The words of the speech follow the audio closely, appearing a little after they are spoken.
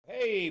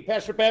Hey,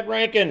 Pastor Pat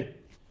Rankin,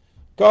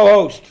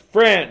 co-host,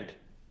 friend,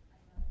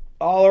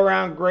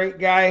 all-around great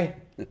guy,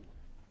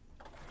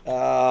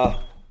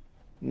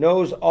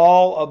 knows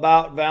all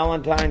about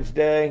Valentine's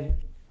Day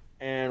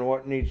and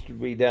what needs to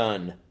be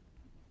done.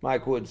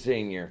 Mike Wood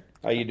Sr.,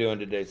 how you doing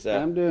today,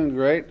 Seth? I'm doing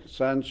great.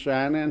 Sun's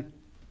shining.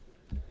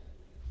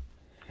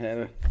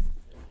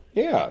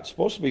 Yeah, it's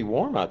supposed to be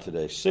warm out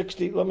today.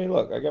 60, let me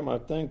look. I got my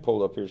thing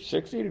pulled up here.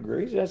 60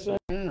 degrees, that's it?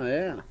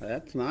 Yeah,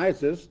 that's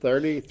nice. It's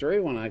 33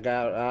 when I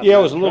got out. Yeah,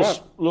 it was a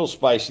little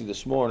spicy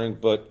this morning,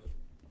 but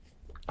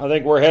I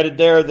think we're headed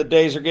there. The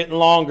days are getting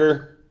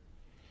longer.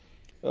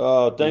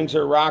 Things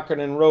are rocking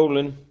and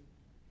rolling.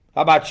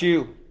 How about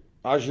you?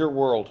 How's your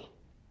world?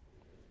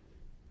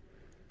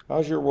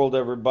 How's your world,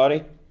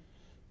 everybody?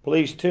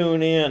 Please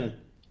tune in.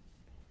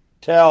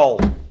 Tell.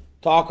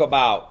 Talk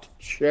about.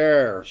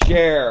 Share.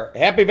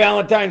 Happy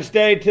Valentine's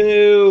Day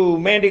to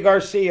Mandy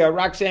Garcia,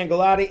 Roxanne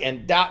Galati,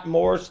 and Dot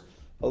Morse,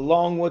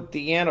 along with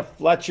Deanna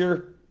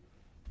Fletcher.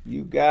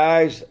 You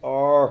guys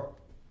are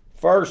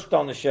first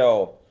on the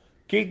show.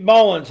 Keith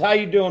Mullins, how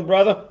you doing,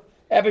 brother?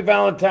 Happy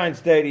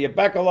Valentine's Day to you.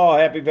 Becca Law,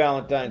 happy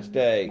Valentine's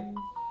Day.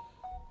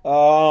 We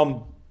got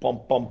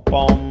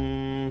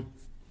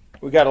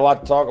a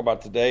lot to talk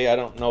about today. I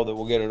don't know that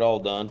we'll get it all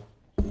done.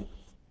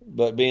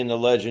 But being the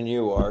legend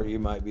you are, you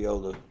might be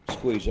able to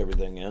squeeze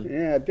everything in.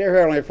 Yeah, dear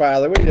Heavenly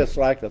Father, we just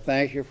like to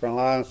thank you for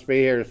allowing us to be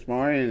here this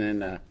morning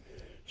and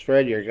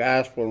spread your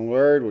gospel and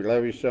word. We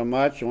love you so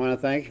much. I want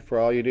to thank you for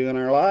all you do in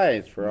our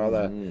lives, for all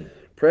the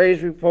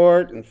praise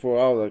report, and for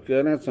all the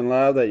goodness and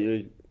love that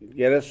you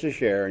get us to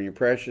share. In your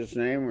precious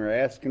name, we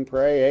ask and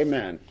pray.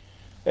 Amen.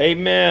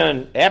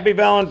 Amen. Happy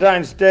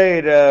Valentine's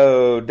Day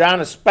to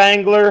Donna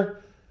Spangler,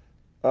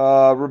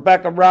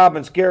 Rebecca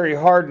Robbins, Gary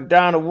Harden,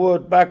 Donna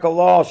Wood, Becca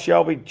Law,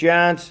 Shelby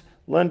Johns,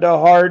 Linda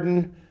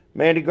Harden,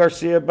 Mandy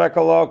Garcia,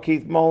 Becca Law,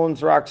 Keith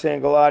Mullins,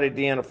 Roxanne Galati,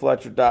 Deanna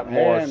Fletcher, Dot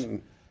Morris,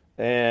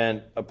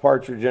 and a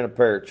partridge in a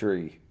pear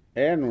tree.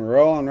 And we're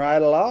rolling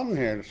right along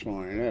here this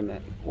morning, isn't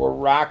it? We're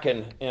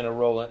rocking and a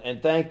rolling.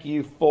 And thank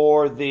you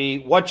for the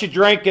what you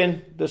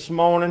drinking this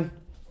morning.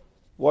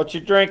 What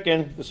you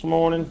drinking this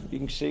morning. You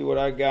can see what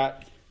I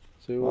got.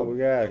 See what we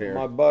got here.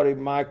 My buddy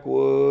Mike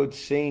Wood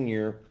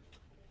Sr.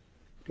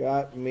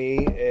 got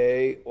me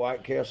a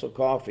White Castle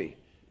coffee,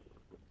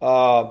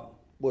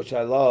 which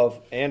I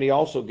love. And he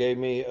also gave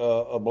me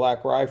a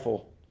Black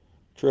Rifle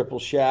triple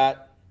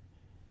shot,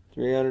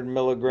 300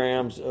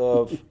 milligrams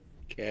of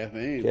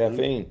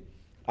caffeine.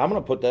 I'm going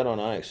to put that on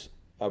ice.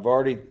 I've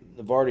already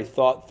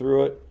thought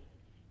through it.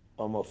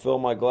 I'm going to fill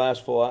my glass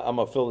full. I'm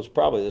going to fill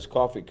this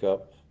coffee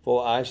cup full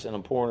of ice, and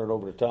I'm pouring it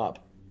over the top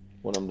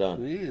when I'm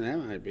done. Man, that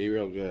might be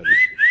real good.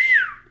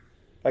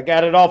 I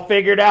got it all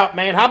figured out,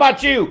 man. How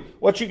about you?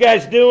 What you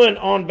guys doing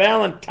on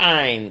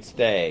Valentine's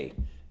Day?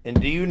 And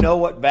do you know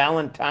what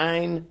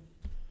Valentine?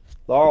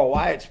 Laurel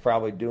Wyatt's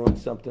probably doing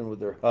something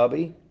with her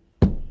hubby.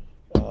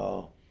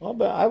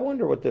 I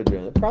wonder what they're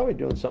doing. They're probably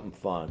doing something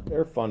fun.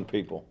 They're fun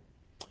people.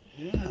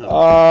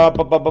 Yeah.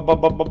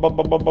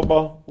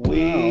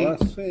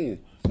 Let's see.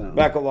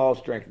 Becca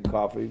Law's drinking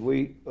coffee.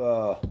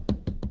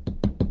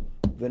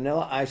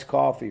 Vanilla iced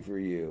coffee for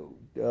you.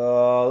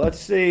 Let's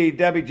see.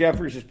 Debbie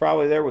Jeffries is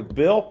probably there with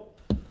Bill.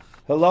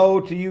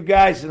 Hello to you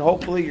guys, and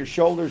hopefully your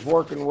shoulder's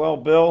working well,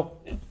 Bill.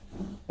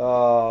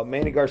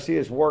 Manny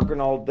Garcia's working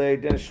all day.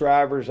 Dennis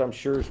Shriver's, I'm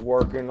sure, is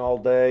working all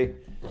day.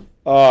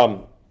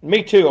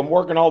 Me too. I'm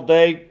working all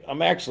day.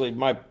 My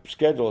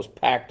schedule is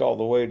packed all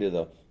the way to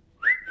the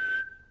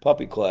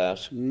puppy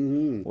class,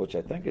 which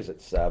I think is at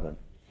 7.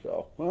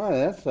 So,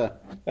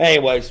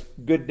 anyways,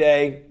 good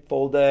day,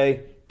 full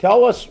day.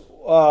 Tell us,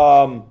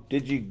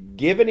 did you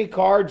give any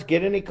cards,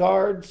 get any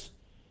cards,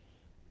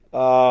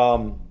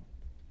 or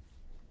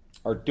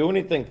do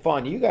anything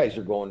fun? You guys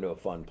are going to a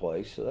fun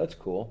place, so that's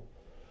cool.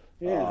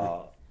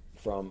 Yeah.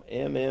 From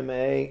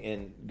MMA,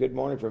 and good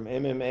morning from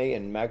MMA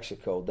in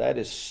Mexico. That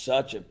is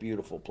such a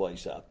beautiful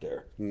place out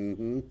there.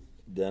 Mm-hmm.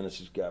 Dennis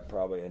has got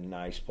probably a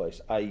nice place.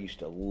 I used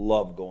to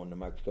love going to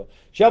Mexico.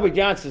 Shelby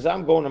John says,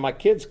 I'm going to my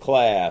kids'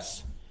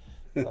 class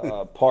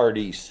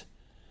parties.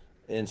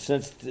 And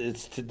since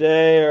it's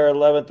today our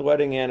 11th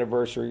wedding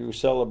anniversary, we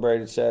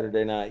celebrated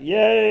Saturday night.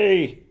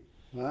 Yay!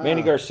 Wow.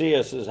 Manny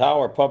Garcia says,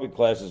 how are puppy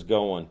classes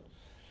going?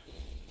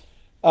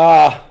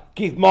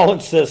 Keith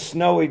Mullins says,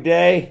 snowy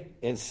day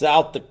in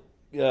South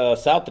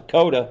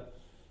Dakota.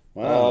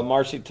 Wow.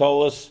 Marcy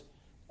Tolis.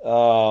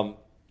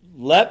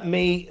 Let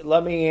me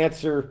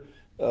answer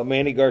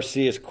Manny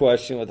Garcia's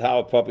question with how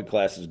a puppy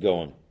class is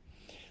going.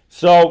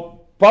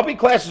 So puppy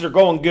classes are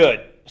going good.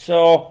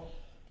 So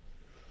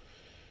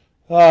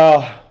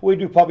we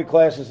do puppy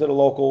classes at a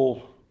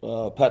local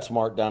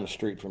PetSmart down the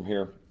street from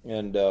here,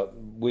 and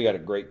we got a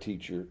great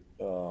teacher.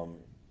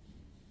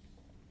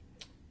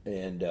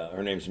 And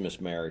her name's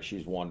Miss Mary.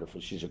 She's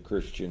wonderful. She's a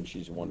Christian.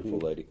 She's a wonderful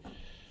lady.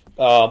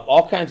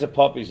 All kinds of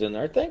puppies in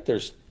there. I think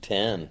there's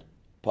 10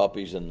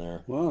 puppies in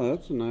there. Wow,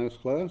 that's a nice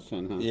class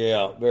then, huh?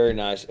 Yeah, very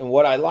nice. And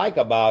what I like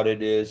about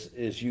it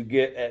is you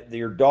get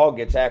your dog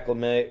gets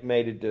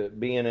acclimated to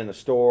being in a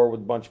store with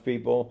a bunch of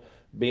people.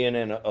 being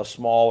in a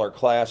smaller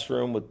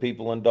classroom with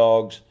people and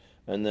dogs,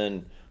 and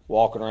then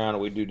walking around,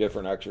 and we do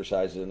different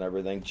exercises and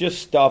everything.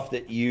 Just stuff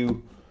that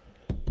you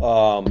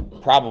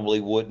probably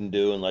wouldn't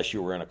do unless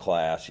you were in a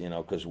class,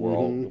 because we're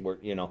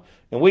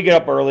and we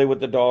get up early with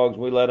the dogs.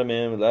 We let them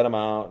in, we let them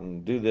out,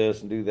 and do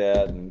this and do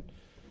that, and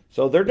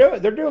so they're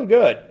doing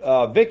good.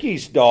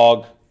 Vicky's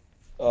dog,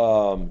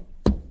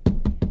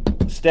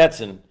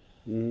 Stetson,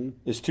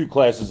 is 2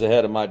 classes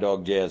ahead of my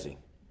dog Jazzy.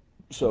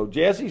 So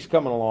Jazzy's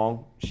coming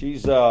along.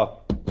 She's I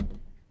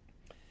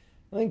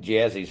think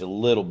Jazzy's a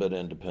little bit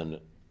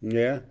independent.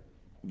 Yeah.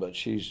 But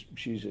she's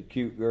a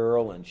cute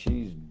girl, and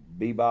she's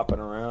bebopping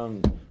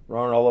around,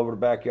 running all over the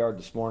backyard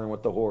this morning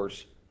with the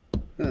horse.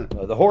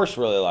 The horse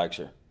really likes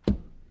her.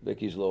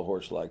 Vicky's little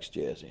horse likes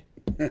Jazzy.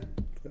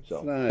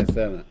 So nice,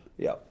 isn't it?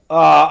 Yeah.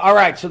 All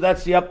right, so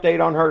that's the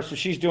update on her. So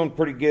she's doing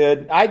pretty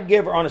good. I'd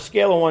give her, on a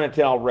scale of 1 to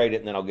 10, I'll rate it,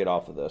 and then I'll get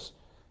off of this.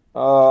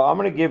 I'm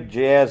going to give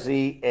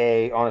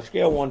Jazzy on a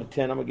scale of 1 to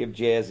 10, I'm going to give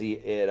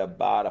Jazzy at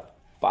about a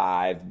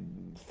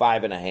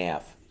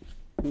 5.5.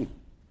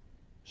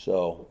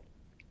 So,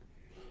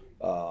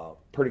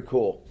 pretty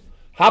cool.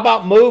 How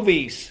about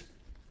movies?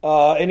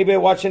 Anybody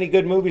watch any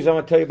good movies? I'm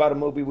going to tell you about a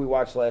movie we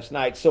watched last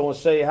night. So we'll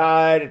say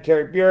hi to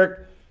Terry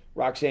Burek,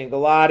 Roxanne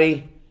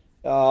Galati,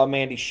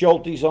 Mandy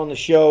Schulte's on the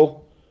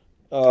show.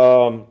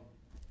 Man,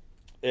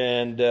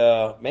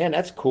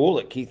 that's cool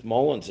that Keith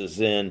Mullins is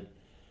in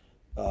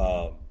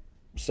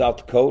South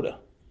Dakota.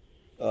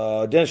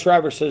 Dennis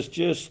Shriver says,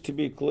 just to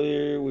be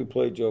clear, we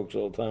play jokes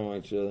all the time on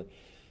each other.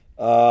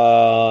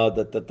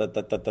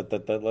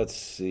 Let's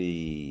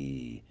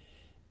see.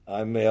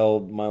 I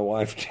mailed my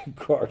wife 2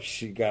 cards.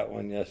 She got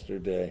one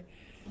yesterday.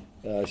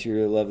 She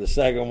really loved the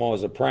second one.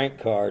 Was a prank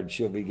card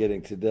she'll be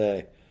getting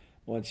today.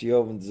 Once she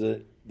opens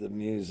it, the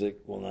music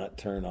will not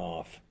turn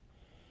off.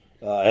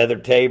 Heather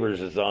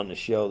Tabers is on the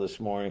show this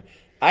morning.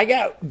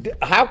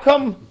 How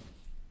come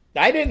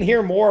I didn't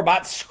hear more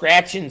about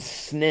scratch and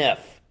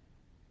sniff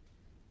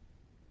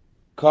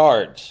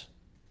cards?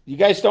 You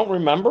guys don't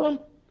remember them?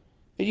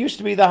 It used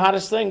to be the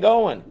hottest thing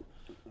going.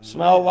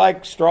 Smell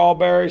like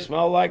strawberry,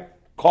 smell like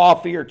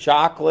coffee or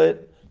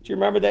chocolate. Do you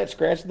remember that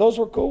scratch? Those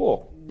were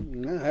cool.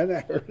 No, I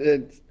never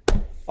did.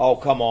 Oh,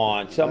 come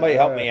on. Somebody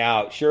help me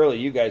out. Surely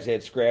you guys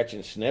had scratch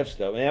and sniff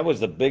stuff. Man, that was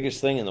the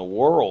biggest thing in the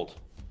world.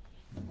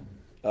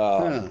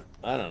 I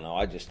don't know.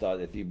 I just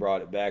thought if you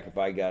brought it back, if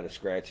I got a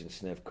scratch and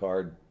sniff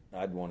card,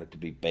 I'd want it to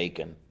be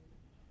bacon.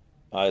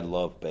 I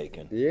love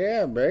bacon.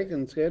 Yeah,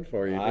 bacon's good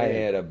for you. I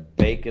had a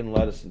bacon,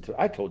 lettuce, and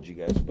I told you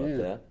guys about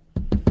that.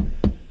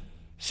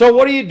 So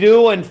what are you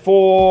doing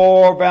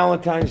for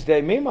Valentine's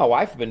Day? Me and my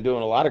wife have been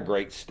doing a lot of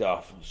great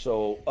stuff.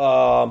 So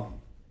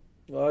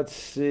let's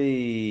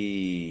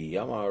see.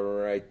 I'm going to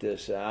write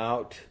this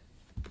out.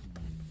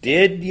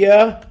 Did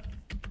ya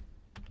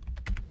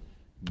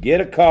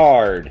get a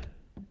card?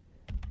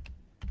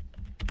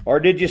 Or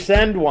did you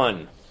send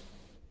one?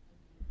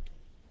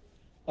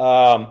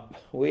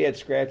 We had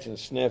scratch and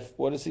sniff.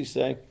 What does he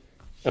say?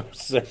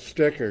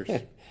 Stickers.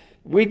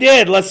 We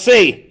did. Let's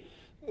see.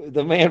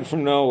 The Man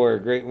from Nowhere,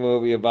 great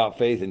movie about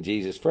faith in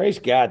Jesus. Praise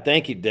God.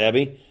 Thank you,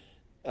 Debbie.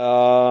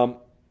 Bible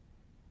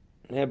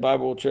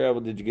will travel.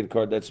 Did you get a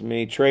card? That's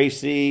me.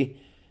 Tracy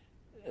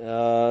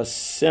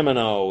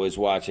Semino is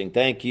watching.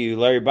 Thank you.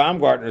 Larry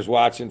Baumgartner's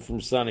watching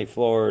from sunny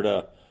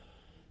Florida.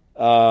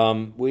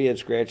 We had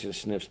scratch and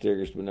sniff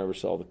stickers, but never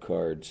saw the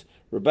cards.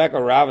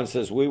 Rebecca Robbins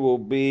says, we will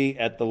be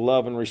at the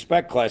Love and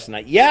Respect class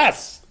tonight.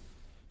 Yes!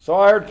 So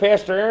I heard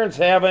Pastor Aaron's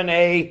having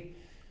a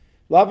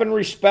Love and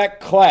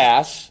Respect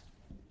class.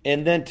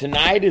 And then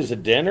tonight is a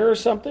dinner or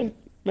something,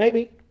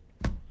 maybe?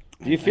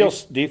 Do you feel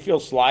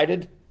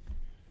slighted?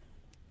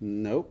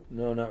 Nope.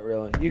 No, not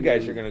really. You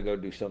guys are going to go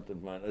do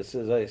something fun. It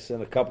says I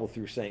sent a couple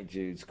through St.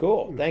 Jude's.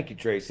 Cool. Thank you,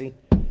 Tracy.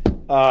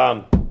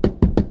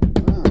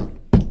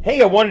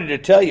 Hey, I wanted to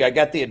tell you, I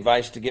got the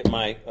advice to get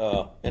my,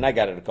 and I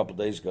got it a couple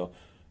days ago,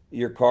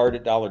 your card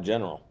at Dollar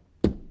General.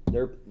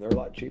 They're a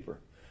lot cheaper.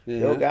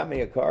 Yeah. Bill got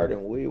me a card,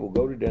 and we will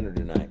go to dinner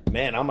tonight.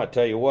 Man, I'm going to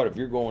tell you what, if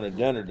you're going to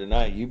dinner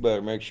tonight, you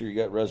better make sure you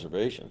got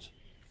reservations.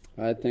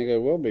 I think it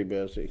will be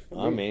busy.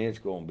 I mean, it's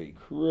going to be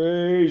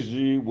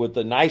crazy with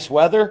the nice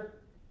weather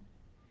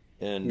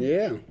and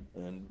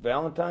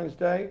Valentine's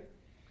Day.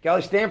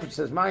 Kelly Stanford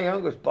says, my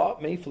youngest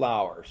bought me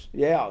flowers.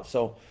 Yeah,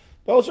 so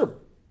those are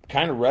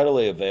kind of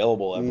readily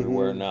available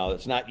everywhere now.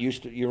 It's not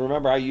used to. You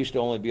remember I used to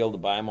only be able to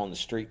buy them on the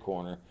street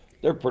corner.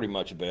 They're pretty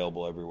much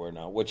available everywhere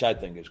now, which I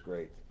think is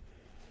great.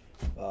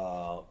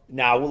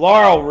 Now,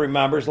 Laurel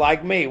remembers,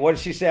 like me. What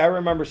did she say? I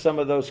remember some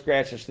of those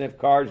scratch and sniff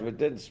cards, but it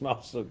didn't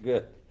smell so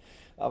good.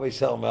 I'll be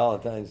selling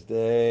Valentine's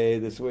Day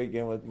this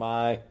weekend with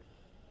my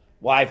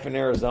wife in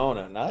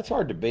Arizona. Now, that's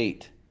hard to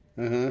beat.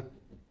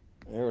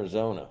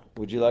 Arizona.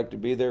 Would you like to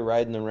be there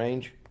riding the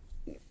range?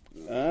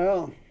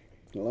 Well,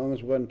 as long as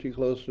it wasn't too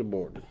close to the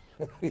border.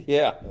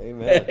 Yeah,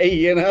 amen.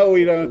 Hey,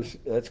 we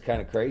don't. That's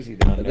kind of crazy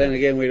down But there. then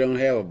again, we don't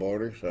have a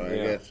border, so I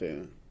guess,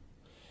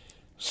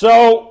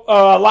 So,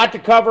 a lot to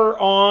cover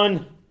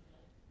on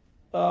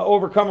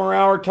Overcomer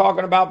Hour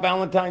talking about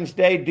Valentine's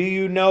Day. Do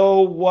you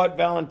know what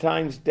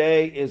Valentine's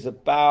Day is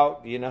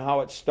about? Do you know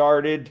how it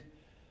started?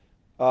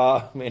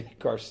 Mandy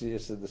Garcia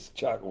said this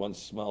chocolate one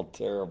smelled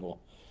terrible.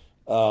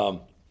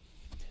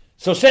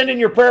 So send in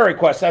your prayer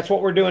requests. That's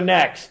what we're doing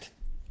next.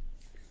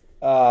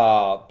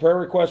 Prayer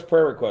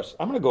requests.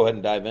 I'm going to go ahead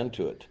and dive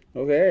into it.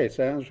 Okay,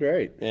 sounds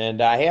great.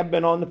 And I have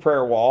been on the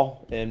prayer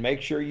wall, and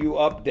make sure you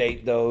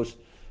update those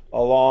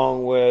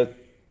along with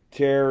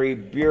Terry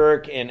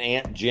Burek and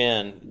Aunt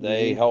Jen.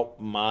 They help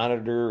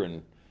monitor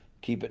and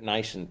keep it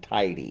nice and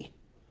tidy.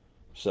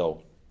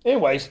 So,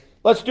 anyways,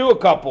 let's do a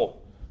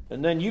couple.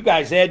 And then you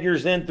guys add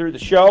yours in through the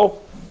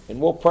show,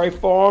 and we'll pray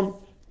for them,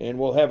 and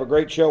we'll have a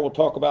great show. We'll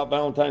talk about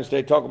Valentine's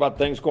Day, talk about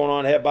things going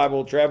on at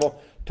Bible Travel,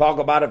 talk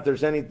about if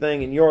there's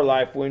anything in your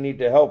life we need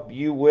to help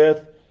you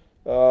with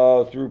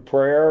through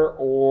prayer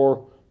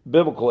or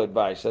biblical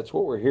advice. That's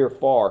what we're here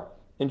for.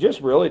 And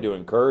just really to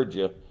encourage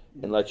you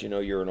and let you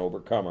know you're an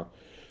overcomer.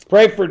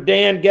 Pray for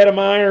Dan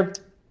Gettemeyer.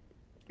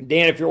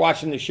 Dan, if you're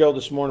watching the show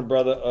this morning,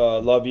 brother,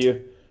 love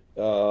you.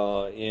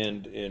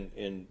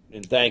 And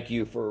thank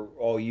you for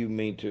all you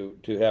mean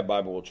to have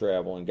Bible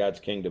Travel and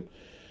God's Kingdom.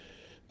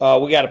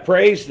 We got to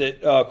praise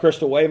that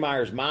Crystal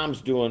Waymeyer's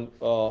mom's doing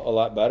a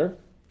lot better.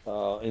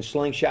 And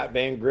Slingshot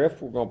Van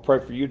Griff, we're going to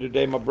pray for you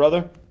today, my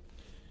brother.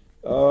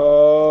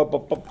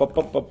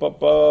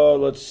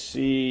 Let's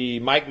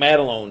see. Mike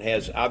Madelone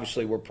has,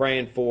 obviously, we're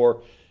praying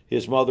for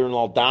his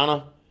mother-in-law,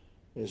 Donna,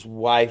 his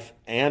wife,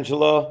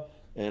 Angela,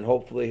 and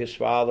hopefully his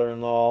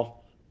father-in-law,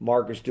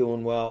 Mark, is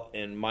doing well.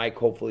 And Mike,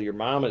 hopefully your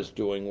mom is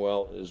doing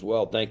well as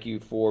well. Thank you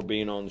for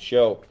being on the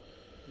show.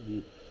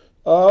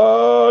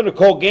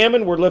 Nicole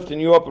Gammon, we're lifting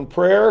you up in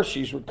prayer.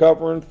 She's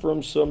recovering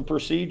from some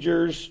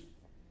procedures.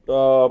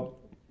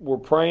 We're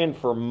praying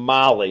for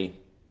Molly.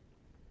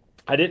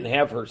 I didn't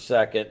have her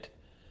second.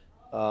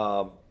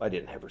 I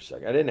didn't have her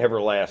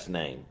last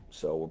name.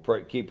 So we'll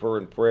keep her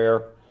in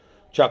prayer.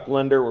 Chuck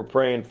Linder, we're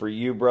praying for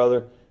you,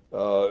 brother.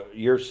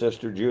 Your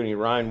sister, Junie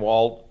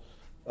Reinwald.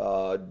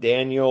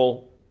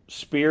 Daniel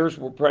Spears,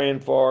 we're praying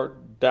for.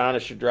 Donna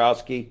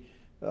Shadrowski,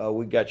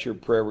 we got your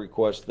prayer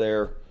request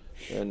there.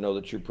 And know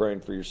that you're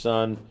praying for your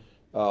son.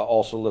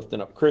 Also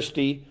lifting up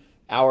Christy.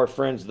 Our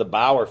friends, the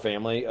Bauer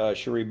family.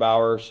 Cherie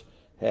Bowers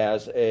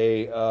has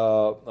a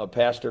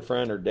pastor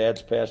friend, her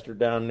dad's pastor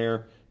down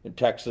there in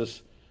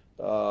Texas,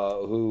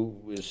 who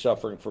is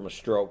suffering from a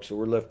stroke. So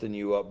we're lifting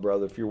you up,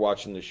 brother. If you're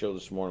watching the show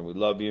this morning, we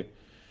love you,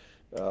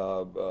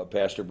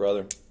 pastor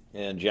brother.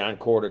 And John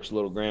Cordick's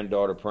little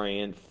granddaughter,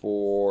 praying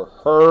for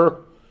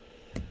her.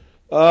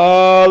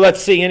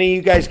 Let's see. Any of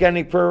you guys got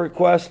any prayer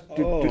requests?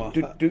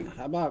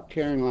 How about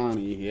Karen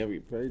Lonnie? Have you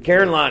prayed?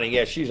 Karen Lonnie,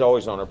 yeah, she's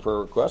always on her prayer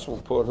request. We'll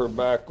put her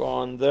back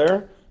on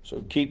there.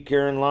 So keep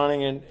Karen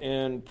Lonnie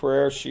in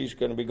prayer. She's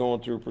going to be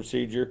going through a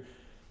procedure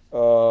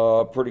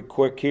pretty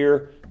quick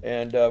here.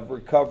 And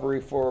recovery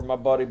for my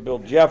buddy Bill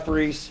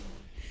Jeffries.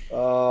 Pray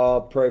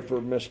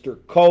for Mr.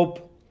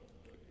 Cope.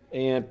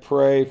 And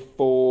pray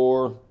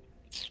for...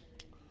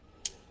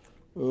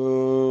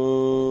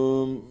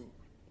 and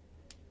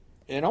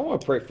I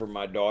want to pray for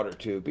my daughter,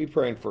 too. Be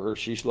praying for her.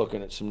 She's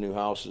looking at some new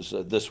houses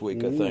this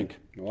week, I think.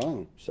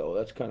 Wow. So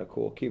that's kind of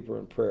cool. Keep her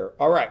in prayer.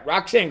 All right.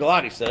 Roxanne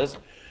Galati says,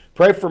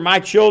 pray for my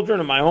children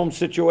and my home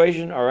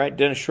situation. All right.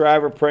 Dennis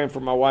Shriver, praying for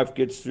my wife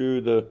gets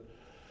through the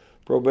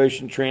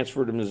probation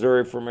transfer to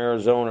Missouri from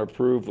Arizona,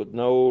 approved with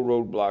no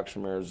roadblocks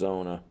from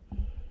Arizona.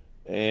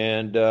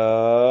 And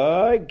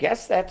I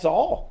guess that's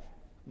all.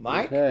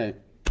 Mike, Okay.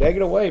 take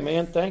it away,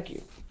 man. Thank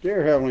you.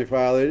 Dear Heavenly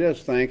Father,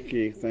 just thank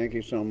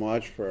you so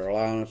much for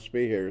allowing us to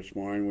be here this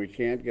morning. We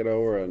can't get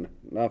over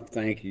enough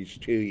thank yous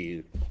to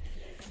you.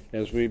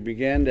 As we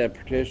begin to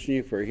petition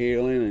you for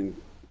healing and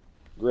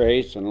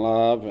grace and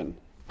love, and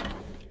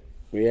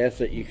we ask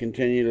that you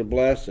continue to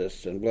bless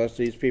us and bless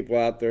these people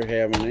out there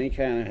having any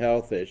kind of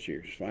health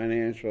issues,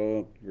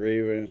 financial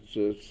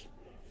grievances.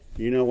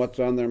 You know what's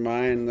on their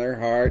mind and their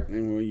heart,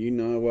 and you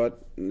know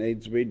what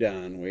needs to be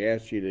done. We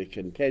ask you to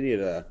continue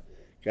to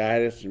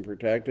guide us and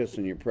protect us.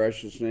 In your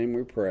precious name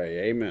we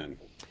pray. Amen.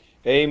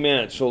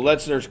 Amen. So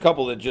there's a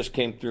couple that just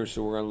came through,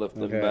 so we're going to lift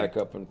them back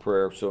up in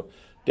prayer. So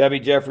Debbie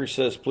Jeffrey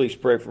says, please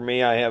pray for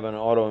me. I have an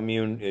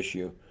autoimmune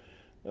issue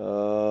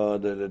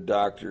that the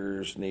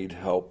doctors need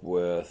help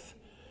with.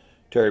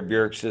 Terry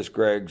Burek says,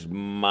 Greg's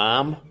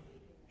mom,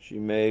 she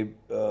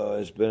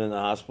has been in the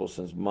hospital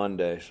since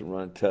Monday, so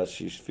running tests.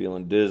 She's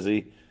feeling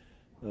dizzy.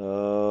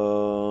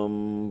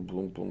 Boom,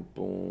 boom,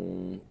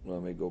 boom.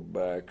 Let me go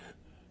back.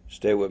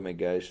 Stay with me,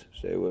 guys.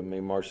 Stay with me.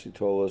 Marcy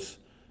told us.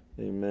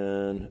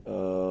 Amen.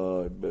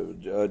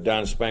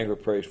 Donna Spangler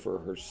prays for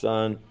her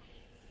son.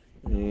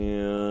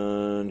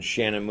 And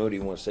Shannon Moody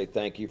wants to say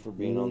thank you for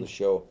being on the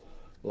show,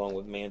 along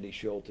with Mandy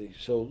Schulte.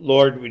 So,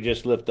 Lord, we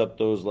just lift up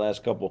those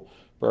last couple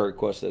prayer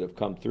requests that have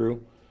come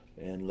through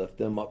and lift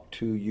them up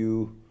to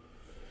you.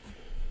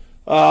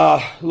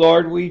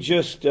 Lord, we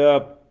just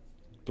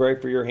pray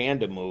for your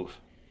hand to move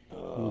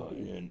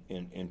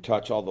and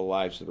touch all the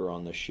lives that are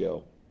on this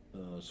show.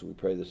 So we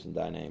pray this in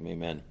thy name.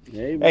 Amen.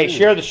 Amen. Hey,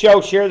 share the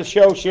show.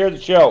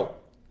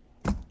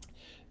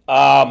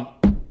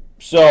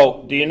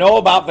 So, do you know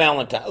about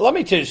Valentine's? Let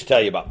me just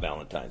tell you about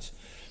Valentine's.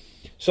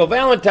 So,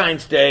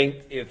 Valentine's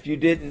Day, if you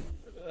didn't,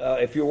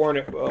 if you weren't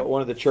at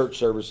one of the church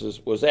services,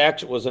 was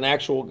an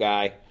actual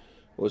guy,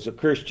 was a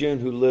Christian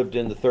who lived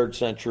in the 3rd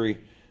century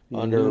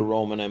under the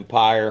Roman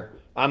Empire.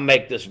 I'll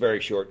make this very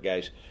short,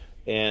 guys.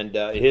 And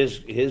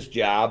his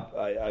job,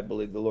 I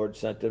believe the Lord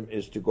sent him,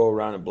 is to go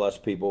around and bless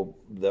people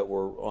that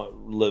were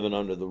living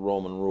under the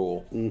Roman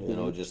rule.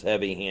 Just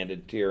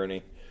heavy-handed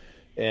tyranny.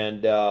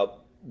 And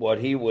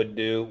what he would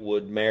do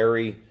would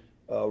marry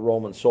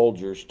Roman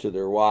soldiers to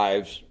their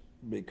wives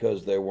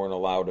because they weren't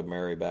allowed to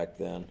marry back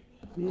then.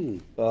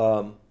 And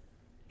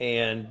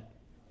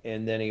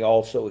then he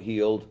also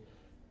healed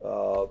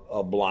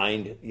a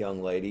blind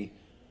young lady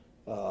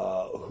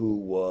who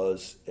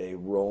was a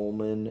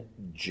Roman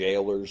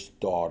jailer's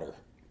daughter.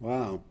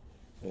 Wow.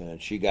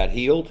 And she got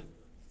healed,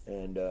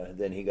 and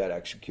then he got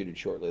executed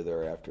shortly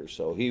thereafter.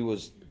 So he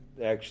was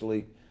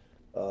actually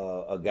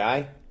a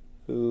guy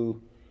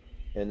who,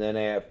 and then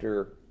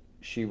after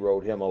she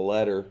wrote him a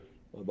letter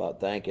about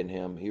thanking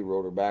him, he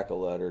wrote her back a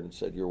letter and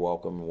said, "You're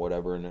welcome," and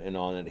whatever, and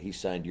on it he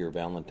signed "Your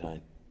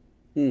Valentine."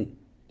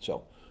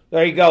 So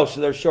there you go. So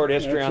there's short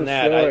history That's on a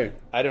that. story.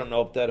 I don't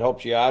know if that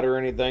helps you out or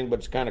anything, but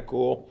it's kind of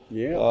cool.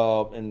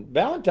 Yeah. And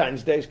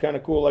Valentine's Day is kind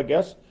of cool, I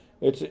guess.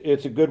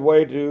 It's a good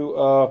way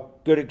to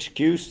good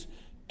excuse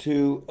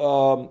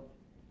to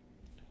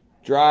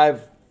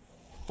drive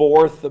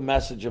forth the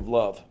message of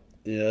love.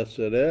 Yes,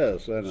 it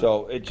is.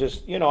 So it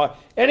just,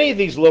 any of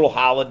these little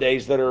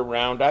holidays that are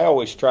around, I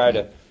always try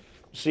to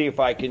see if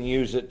I can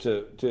use it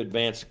to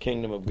advance the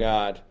kingdom of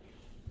God.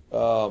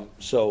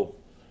 So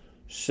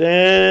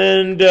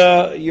send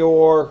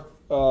your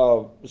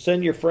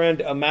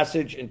friend a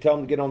message and tell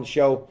them to get on the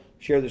show.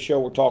 Share the show.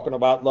 We're talking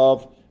about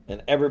love,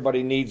 and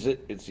everybody needs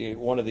it. It's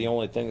one of the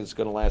only things that's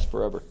going to last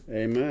forever.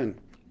 Amen.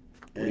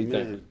 What do you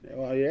think?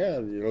 Well, yeah,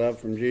 your love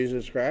from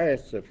Jesus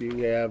Christ. If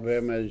you have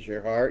Him as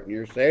your heart and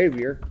your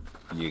Savior,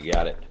 You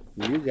got it.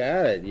 you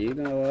got it. You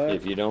know what?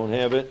 If you don't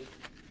have it,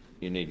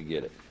 you need to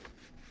get it.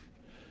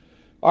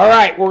 All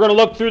right, we're going to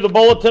look through the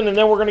bulletin, and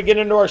then we're going to get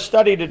into our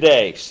study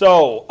today.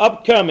 So,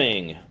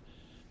 upcoming.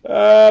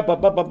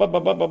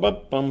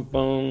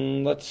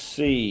 Let's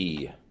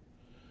see.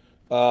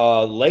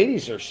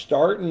 Ladies are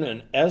starting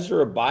an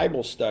Ezra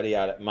Bible study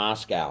out at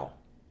Moscow.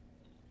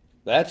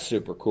 That's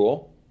super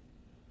cool.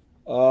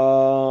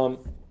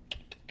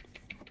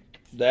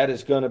 That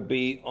is going to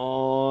be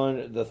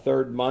on the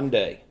 3rd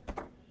Monday,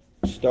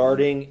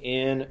 starting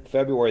in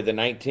February the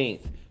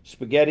 19th.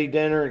 Spaghetti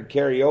dinner and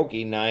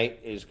karaoke night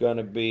is going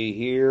to be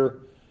here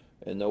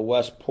in the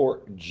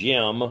Westport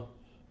Gym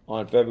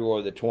on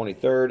February the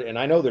 23rd. And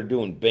I know they're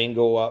doing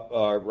bingo up,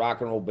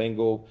 rock and roll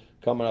bingo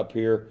coming up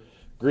here.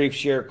 Grief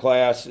share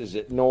class is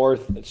at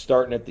North. It's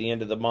starting at the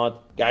end of the month.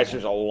 Guys,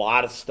 there's a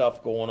lot of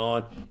stuff going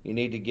on. You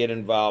need to get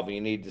involved.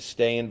 You need to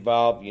stay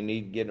involved. You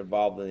need to get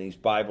involved in these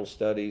Bible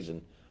studies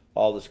and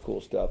all this cool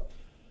stuff.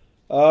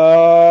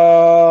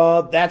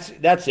 That's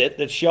it.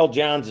 That's Shell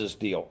Johns'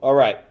 deal. All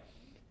right.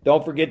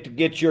 Don't forget to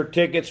get your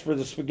tickets for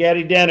the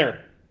spaghetti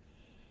dinner.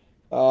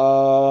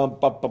 Caitlin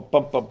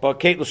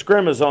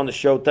Scrim is on the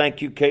show.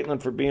 Thank you,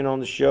 Caitlin, for being on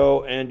the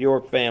show and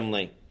your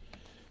family.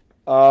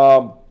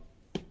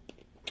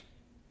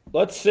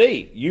 Let's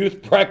see.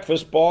 Youth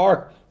Breakfast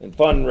Bar and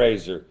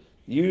Fundraiser.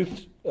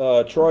 Youth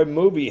Troy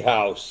Movie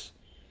House.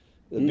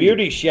 The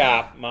Beauty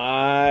Shop.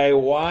 My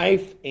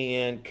wife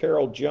and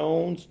Carol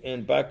Jones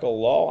and Becca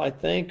Law, I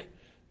think,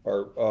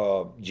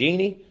 or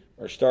Jeannie,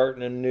 are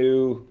starting a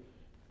new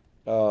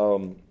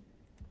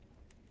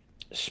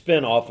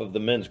spin-off of the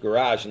Men's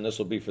Garage, and this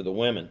will be for the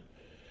women.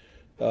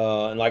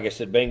 And like I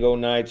said, bingo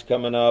night's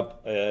coming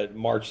up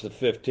March the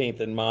 15th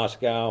in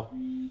Moscow.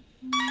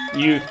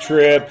 Youth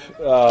trip,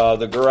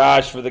 the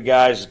garage for the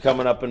guys is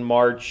coming up in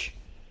March.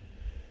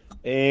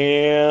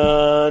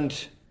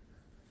 And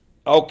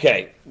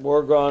okay,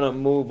 we're gonna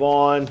move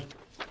on.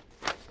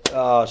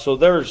 So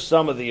there's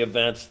some of the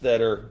events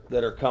that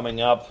are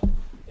coming up,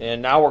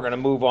 and now we're gonna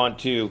move on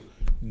to,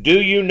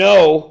 do you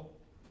know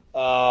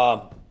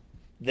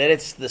that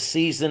it's the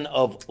season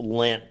of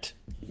Lent?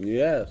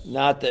 Yes.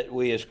 Not that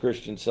we as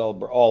Christians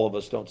celebrate, all of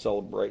us don't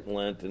celebrate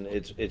Lent, and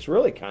it's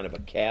really kind of a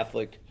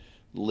Catholic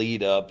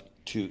lead up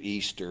to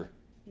Easter.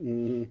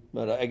 Mm-hmm.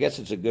 But I guess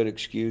it's a good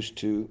excuse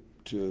to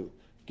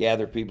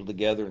gather people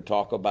together and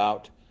talk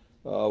about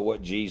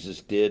what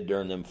Jesus did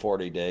during them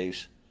 40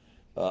 days.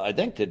 I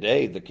think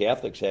today the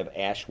Catholics have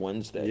Ash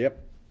Wednesday. Yep.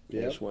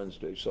 Ash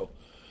Wednesday. So,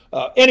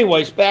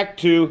 anyways, back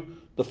to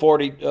the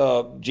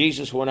 40.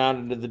 Jesus went out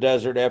into the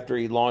desert after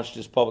he launched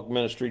his public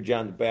ministry.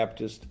 John the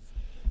Baptist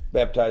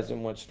baptized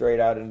him, went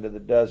straight out into the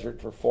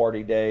desert for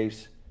 40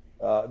 days.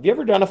 Have you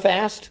ever done a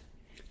fast?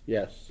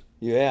 Yes.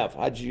 You have.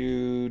 How'd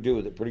you do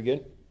with it? Pretty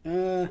good?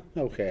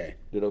 Okay.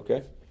 Did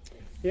okay?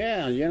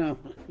 Yeah,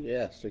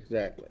 yes,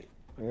 exactly.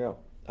 Yeah.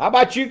 How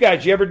about you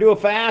guys? You ever do a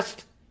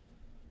fast?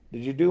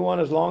 Did you do one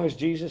as long as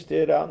Jesus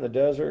did out in the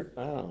desert?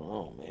 I don't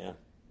know, man.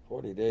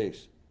 40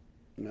 days.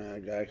 No,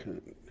 guy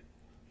couldn't.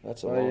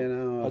 That's a Well,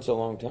 long. That's a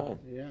long time.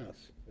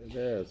 Yes, it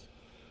is.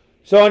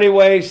 So,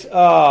 anyways,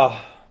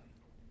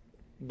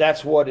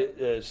 that's what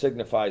it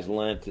signifies.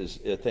 Lent is,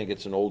 I think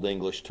it's an Old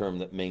English term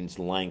that means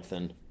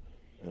lengthen,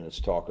 and it's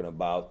talking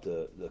about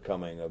the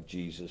coming of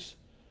Jesus,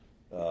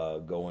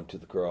 going to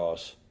the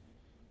cross,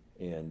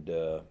 and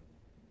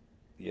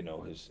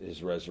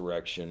his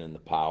resurrection and the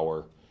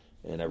power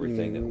and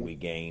everything that we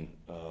gain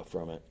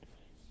from it.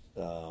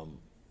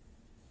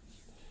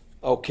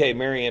 Okay,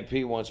 Mary Ann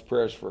P. wants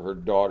prayers for her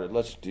daughter.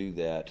 Let's do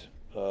that.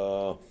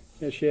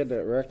 Yeah, she had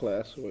that wreck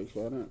last week,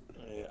 wasn't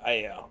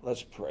it?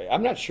 Let's pray.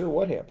 I'm not sure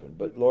what happened,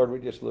 but Lord, we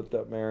just lift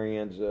up Mary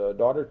Ann's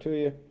daughter to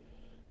you,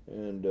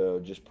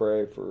 and just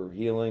pray for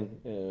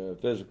healing,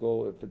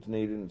 physical if it's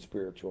needed, and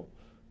spiritual.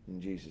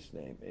 In Jesus'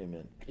 name,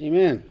 amen.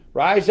 Amen.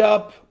 Rise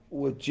Up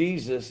with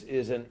Jesus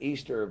is an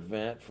Easter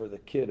event for the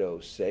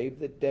kiddos. Save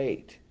the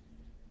date.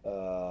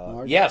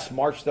 Yes,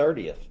 March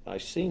 30th. I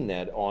seen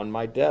that on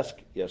my desk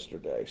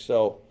yesterday.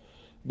 So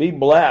be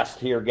blessed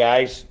here,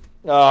 guys.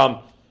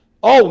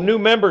 New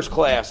members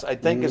class, I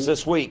think, is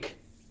this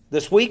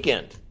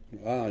weekend.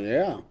 Oh,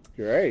 yeah.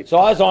 Great. So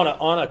I was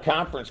on a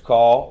conference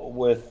call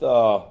with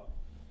our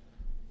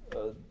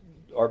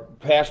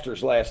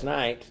pastors last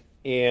night,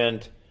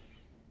 and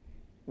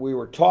we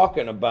were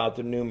talking about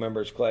the new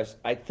members class.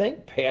 I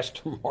think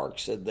Pastor Mark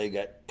said they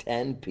got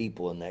 10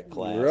 people in that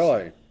class.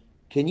 Really?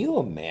 Can you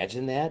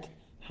imagine that?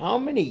 How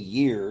many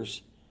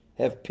years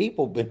have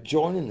people been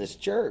joining this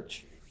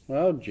church?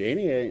 Well,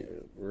 Jeannie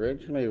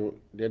originally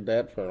did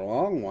that for a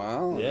long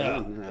while.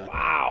 Yeah.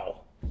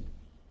 Wow.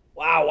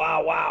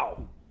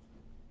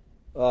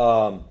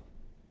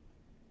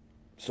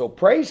 So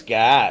praise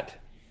God.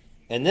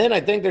 And then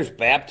I think there's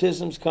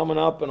baptisms coming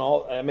up and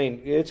all. I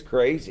mean, it's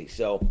crazy.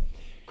 So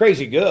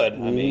crazy good.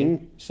 I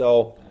mean,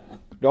 so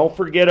don't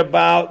forget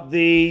about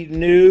the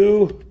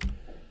new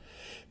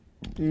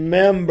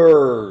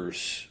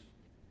members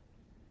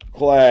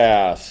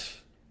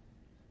class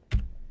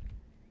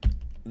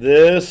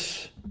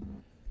this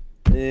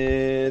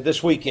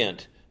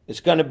weekend. It's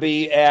going to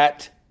be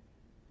at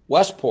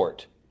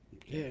Westport.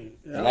 Yeah.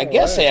 And I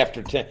guess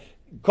after 10,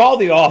 call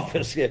the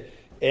office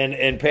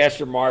and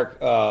Pastor Mark,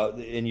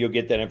 and you'll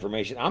get that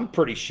information. I'm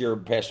pretty sure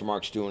Pastor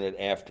Mark's doing it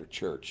after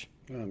church.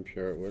 I'm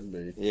sure it would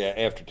be. Yeah,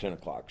 after 10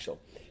 o'clock. So,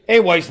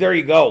 anyways, there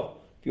you go.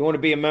 If you want to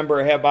be a member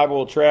of Have Bible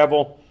Will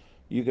Travel,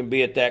 you can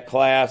be at that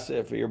class.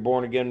 If you're a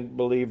born-again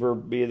believer,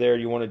 be there.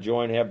 You want to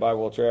join Have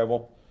Bible Will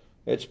Travel.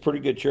 It's a pretty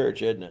good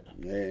church, isn't it?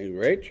 Yeah,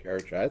 great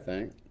church, I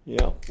think.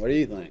 Yeah. What do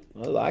you think?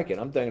 I like it.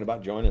 I'm thinking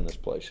about joining this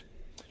place.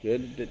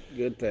 Good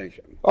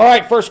thinking. All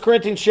right, 1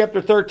 Corinthians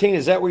chapter 13.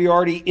 Is that where you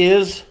already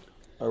is?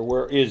 Or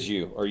where is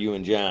you? Are you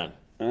in John?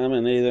 I'm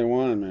in either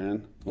one,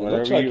 man.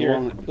 Whatever you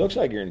want. Looks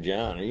like you're in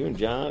John. Are you in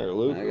John or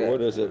Luke? Or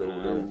what is it?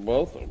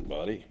 Both of them,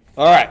 buddy.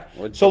 All right.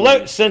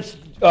 Since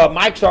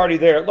Mike's already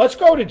there, let's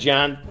go to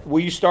John. Will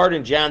you start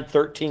in John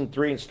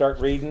 13:3 and start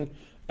reading?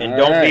 And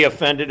don't be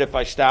offended if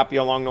I stop you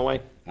along the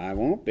way. I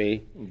won't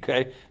be.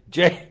 Okay.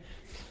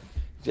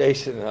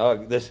 Jason,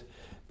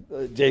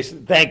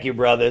 Jason, thank you,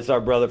 brother. It's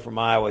our brother from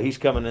Iowa. He's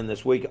coming in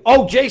this week.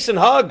 Oh, Jason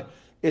Hugg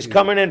is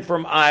coming in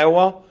from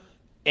Iowa,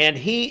 and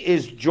he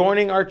is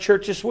joining our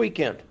church this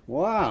weekend.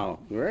 Wow,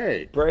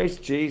 great. Praise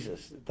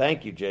Jesus.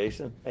 Thank you,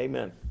 Jason.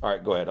 Amen. All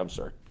right, go ahead. I'm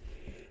sorry.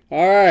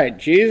 All right,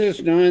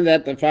 Jesus, knowing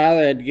that the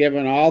Father had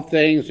given all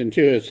things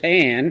into his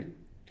hand,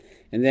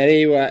 and that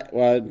he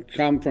would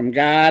come from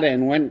God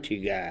and went to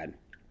God,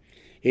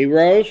 he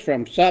rose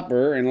from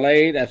supper and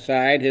laid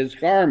aside his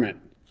garment,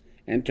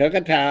 and took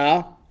a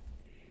towel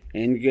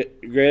and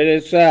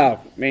girded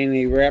himself, meaning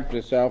he wrapped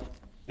his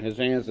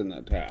hands in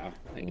the towel.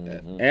 Like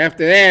that.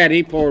 After that,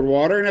 he poured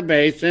water in a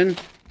basin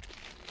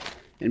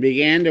and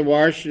began to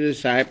wash the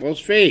disciples'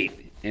 feet,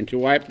 and to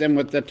wipe them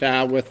with the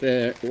towel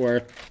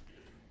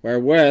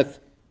wherewith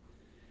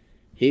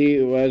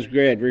he was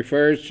girded.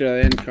 Refers to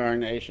the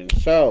incarnation.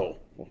 So,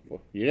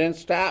 you didn't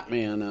stop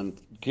me on them.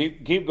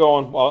 Keep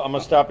going. Well, I'm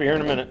going to stop you here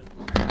in a minute.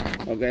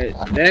 Okay.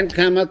 Then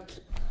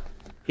cometh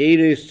he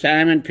to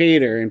Simon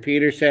Peter, and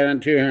Peter said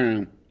unto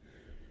him,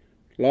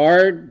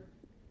 Lord,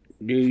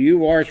 do you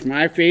wash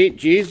my feet?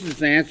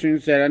 Jesus answering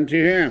said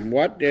unto him,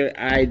 What did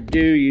I do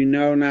you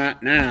know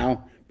not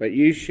now, but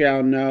you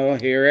shall know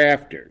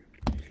hereafter.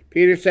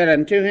 Peter said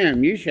unto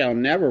him, You shall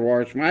never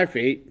wash my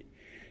feet.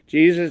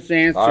 Jesus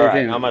answered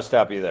him. I'm going to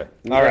stop you there.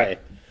 All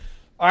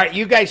right,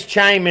 you guys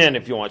chime in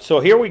if you want. So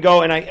here we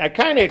go, and I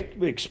kind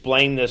of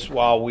explained this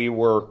while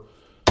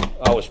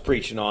I was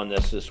preaching on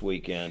this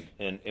weekend,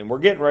 and we're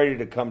getting ready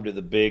to come to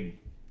the big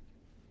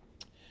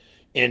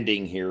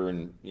ending here,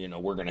 and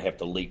we're going to have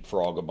to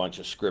leapfrog a bunch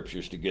of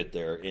scriptures to get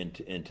there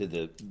into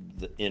the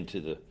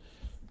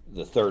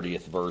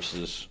 30th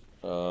verses.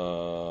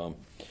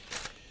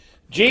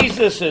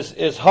 Jesus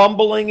is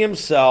humbling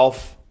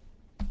himself,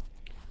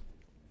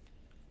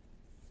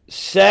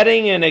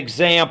 setting an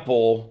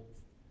example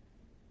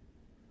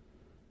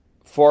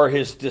for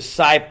his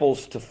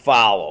disciples to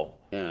follow.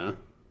 Yeah.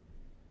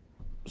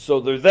 So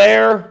they're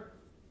there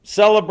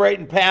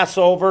celebrating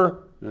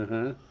Passover.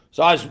 Uh-huh.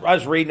 So I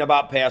was reading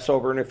about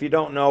Passover, and if you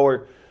don't know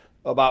or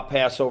about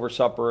Passover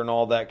supper and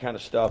all that kind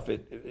of stuff,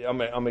 I'm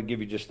going to give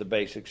you just the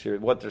basics here.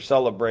 What they're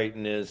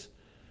celebrating is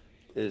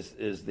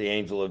is the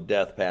angel of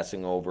death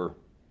passing over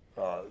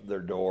their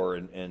door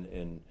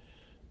and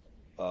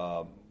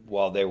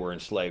while they were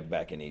enslaved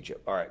back in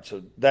Egypt. All right,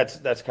 so that's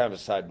kind of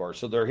a sidebar.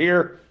 So they're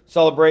here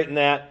celebrating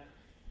that.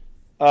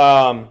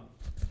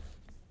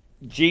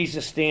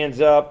 Jesus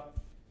stands up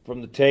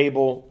from the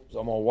table. So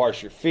I'm going to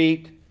wash your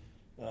feet.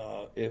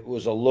 It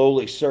was a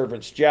lowly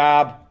servant's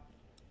job.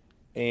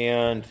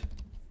 And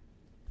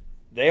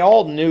they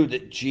all knew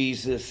that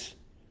Jesus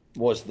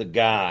was the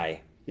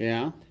guy.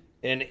 Yeah.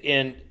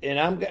 And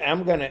I'm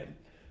gonna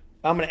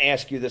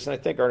ask you this, and I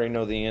think I already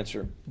know the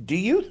answer. Do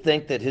you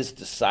think that his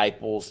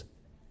disciples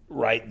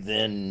right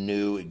then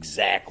knew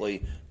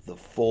exactly the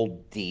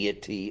full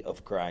deity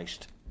of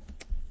Christ?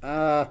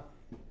 No.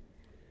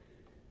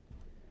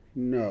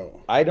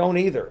 I don't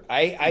either.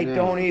 I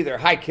don't either.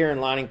 Hi, Karen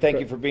Lonning. Thank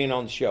you for being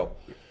on the show.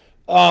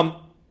 And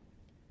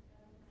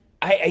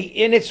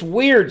it's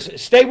weird.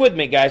 Stay with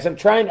me, guys.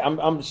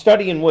 I'm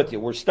studying with you.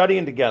 We're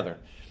studying together.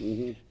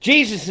 Mm-hmm.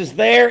 Jesus is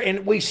there,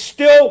 and we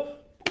still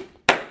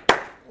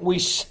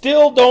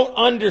don't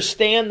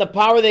understand the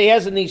power that he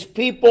has, and these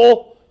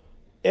people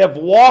have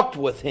walked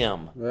with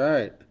him.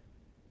 Right.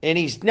 And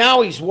he's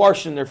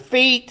washing their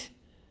feet.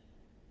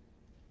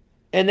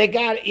 And they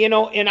got,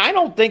 and I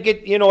don't think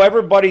it,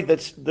 everybody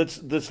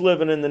that's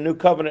living in the new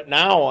covenant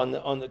now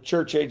on the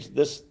church age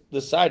this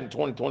side in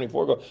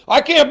 2024 go,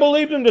 I can't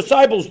believe them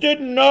disciples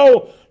didn't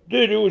know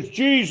that it was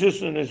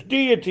Jesus and his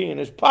deity and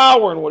his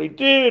power and what he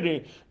did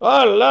and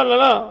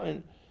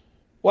And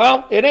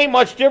well, it ain't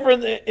much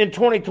different in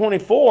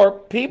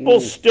 2024.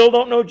 People still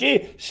don't know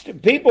Jesus.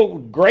 People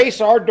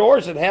grace our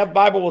doors and have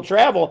Bible will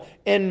travel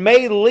and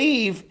may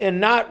leave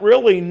and not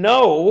really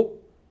know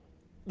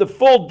the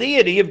full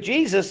deity of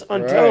Jesus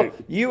until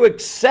you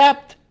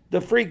accept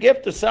the free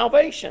gift of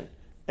salvation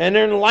and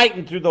are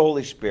enlightened through the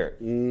Holy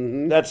Spirit.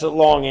 Mm-hmm. That's a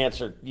long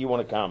answer. You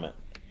want to comment?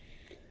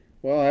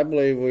 Well, I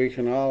believe we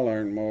can all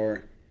learn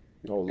more.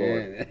 Oh,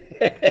 Lord.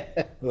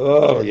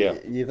 Oh, yeah.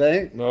 You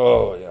think?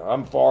 Oh, yeah.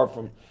 I'm far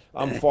from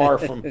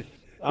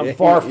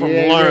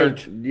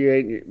learned. You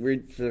ain't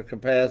reached the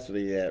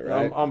capacity yet,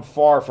 right? I'm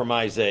far from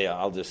Isaiah.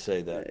 I'll just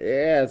say that.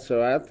 Yeah,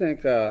 so I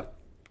think the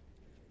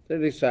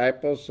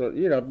disciples,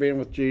 being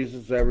with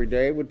Jesus every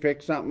day, would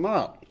pick something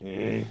up.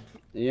 Mm-hmm.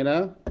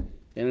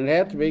 And it'd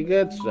have to be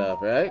good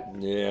stuff, right?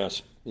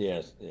 Yes,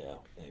 yeah,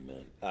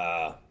 amen.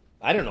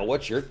 I don't know.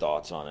 What's your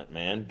thoughts on it,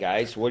 man?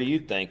 Guys, what are you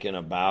thinking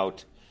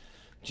about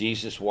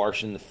Jesus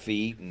washing the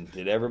feet? And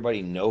did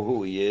everybody know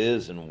who he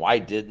is? And why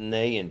didn't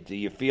they? And do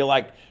you feel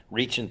like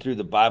reaching through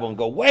the Bible and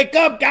go, wake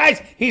up,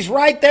 guys, he's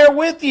right there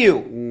with you.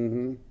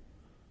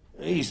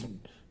 Mm-hmm. He's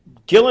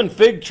killing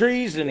fig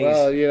trees and he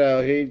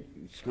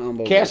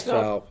humble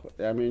yourself.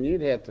 I mean, you'd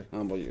have to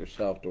humble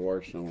yourself to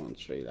wash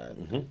someone's feet. I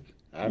think.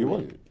 You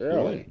would.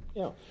 Really?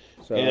 Yeah.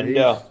 So he's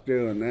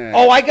doing that.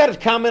 Oh, I got to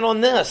comment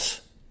on this.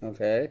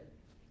 Okay.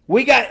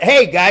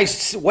 Hey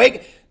guys,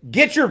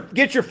 get your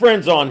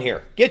friends on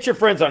here. Get your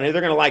friends on here.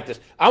 They're going to like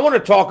this. I want to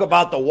talk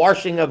about the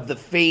washing of the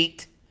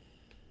feet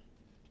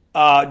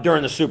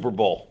during the Super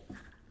Bowl.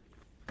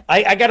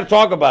 I got to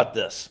talk about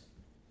this.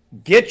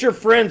 Get your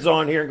friends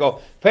on here and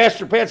go,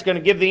 Pastor Pat's going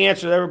to give the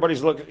answer that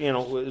everybody's looking,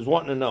 is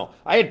wanting to know.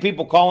 I had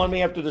people calling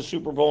me after the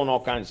Super Bowl and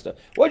all kinds of stuff.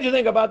 What'd you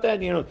think about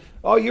that? You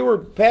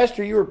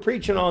were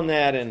preaching on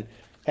that and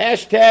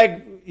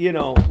hashtag,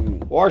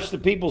 wash the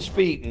people's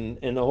feet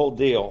and the whole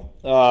deal.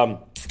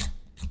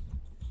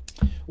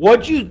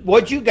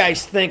 What'd you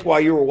guys think while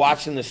you were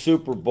watching the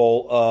Super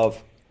Bowl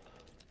of,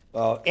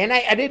 and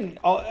I didn't,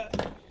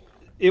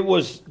 it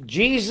was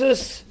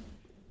Jesus,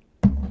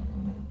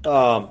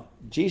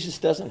 Jesus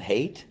doesn't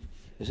hate?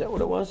 Is that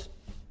what it was?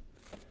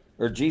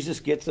 Or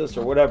Jesus gets us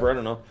or whatever, I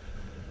don't know.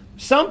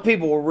 Some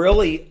people were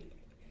really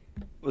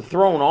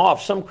thrown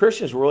off. Some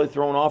Christians were really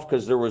thrown off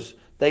because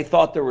they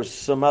thought there was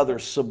some other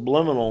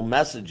subliminal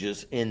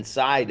messages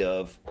inside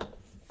of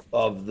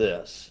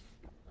this.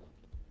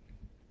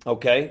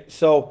 Okay?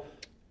 So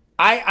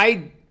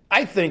I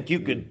think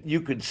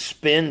you could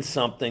spin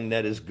something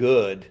that is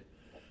good.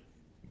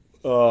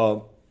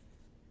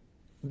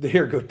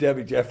 Here go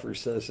Debbie Jeffers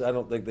says, I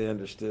don't think they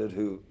understood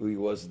who he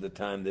was at the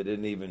time. They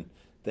didn't even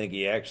think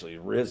he actually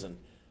had risen.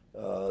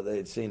 They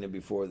had seen him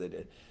before they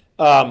did.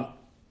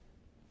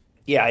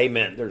 Yeah,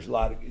 amen. There's a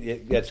lot of,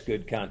 that's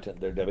good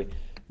content there, Debbie.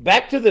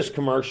 Back to this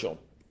commercial.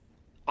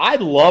 I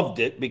loved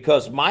it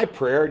because my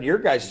prayer and your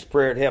guys'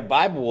 prayer at Have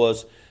Bible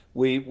was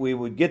we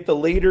would get the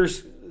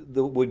leaders,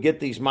 would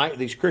get these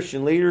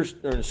Christian leaders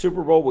during the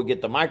Super Bowl, would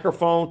get the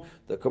microphone,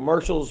 the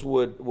commercials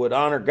would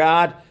honor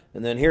God,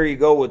 and then here you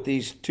go with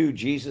these two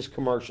Jesus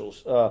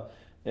commercials,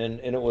 and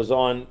it was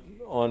on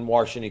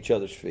washing each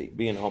other's feet,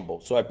 being humble.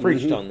 So I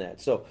preached on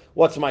that. So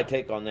what's my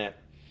take on that?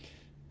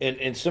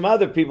 And some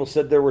other people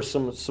said there were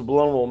some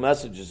subliminal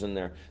messages in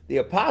there. The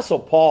Apostle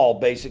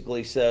Paul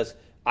basically says,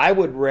 I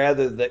would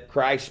rather that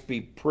Christ be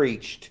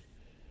preached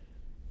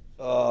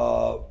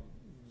for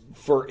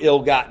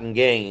ill-gotten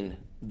gain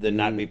than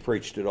not be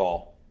preached at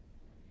all.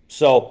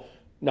 So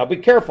now be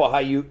careful how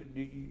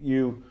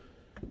you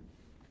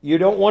you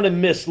don't want to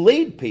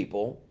mislead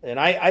people, and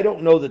I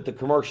don't know that the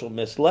commercial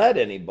misled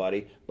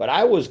anybody, but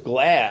I was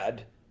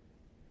glad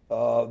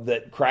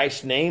that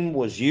Christ's name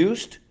was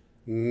used,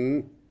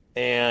 and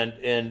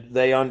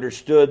they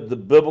understood the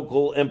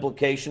biblical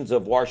implications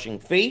of washing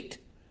feet,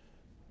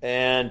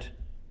 and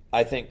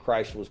I think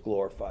Christ was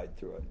glorified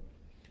through it.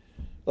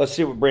 Let's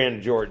see what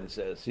Brandon Jordan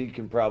says. He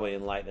can probably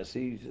enlighten us.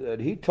 He said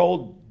he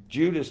told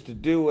Judas to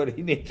do what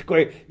he needs to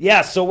do.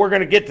 Yeah, so we're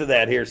going to get to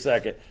that here a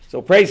second.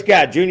 So praise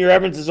God. Junior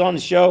Evans is on the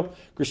show.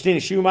 Christina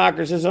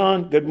Schumachers is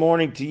on. Good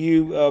morning to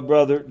you,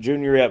 brother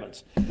Junior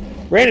Evans.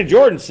 Brandon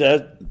Jordan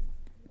said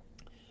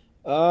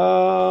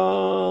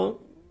to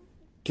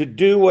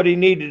do what he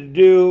needed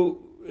to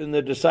do, and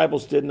the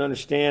disciples didn't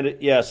understand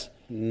it. Yes.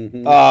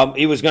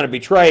 He was going to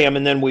betray him,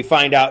 and then we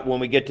find out when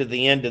we get to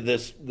the end of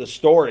the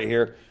story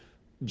here,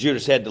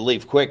 Judas had to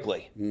leave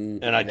quickly,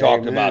 and I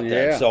talked about that.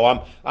 Yeah. So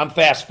I'm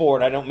fast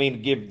forward. I don't mean to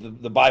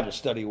give the Bible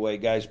study away,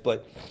 guys,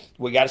 but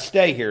we got to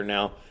stay here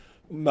now.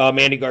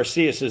 Mandy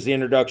Garcia says the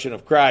introduction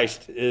of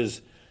Christ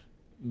is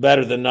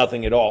better than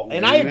nothing at all,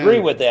 and I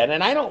agree with that.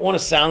 And I don't want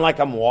to sound like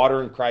I'm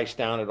watering Christ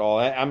down at all.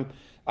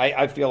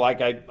 I feel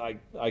like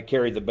I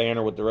carry the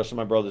banner with the rest of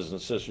my brothers and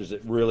sisters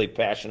that really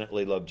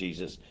passionately love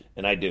Jesus,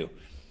 and I do.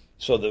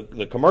 So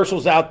the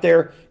commercials out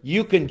there,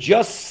 you can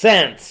just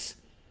sense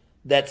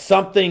that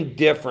something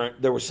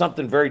different, there was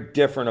something very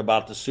different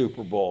about the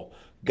Super Bowl.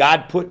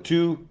 God put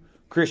two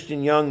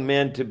Christian young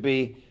men to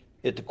be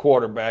at the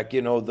quarterback,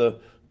 you know, the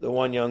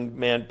one young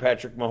man,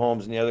 Patrick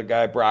Mahomes, and the other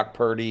guy, Brock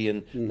Purdy,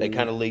 and they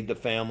kind of lead the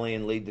family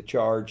and lead the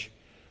charge.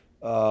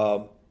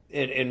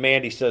 And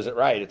Mandy says it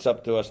right. It's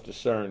up to us to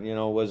discern. You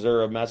know, was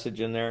there a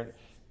message in there?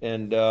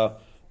 And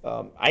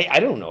I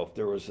don't know if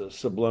there was a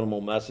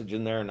subliminal message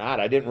in there or not.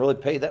 I didn't really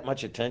pay that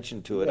much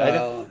attention to it.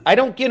 Well, I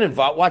don't get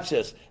involved. Watch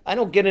this. I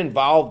don't get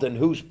involved in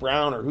who's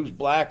brown or who's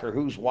black or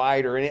who's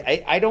white or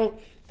any. I don't.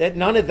 That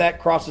none of that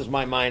crosses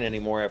my mind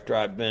anymore after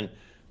I've been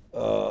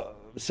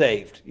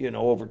saved. You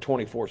know, over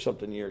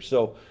 24-something years.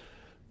 So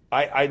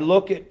I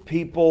look at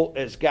people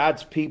as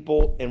God's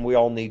people, and we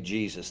all need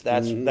Jesus.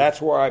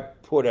 That's where I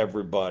put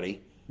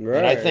everybody. Right,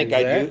 and I think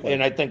I do,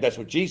 and I think that's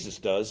what Jesus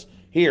does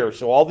here.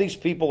 So all these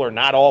people are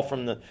not all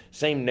from the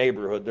same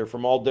neighborhood. They're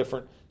from all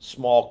different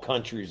small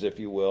countries, if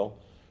you will,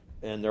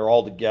 and they're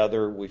all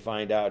together. We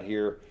find out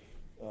here,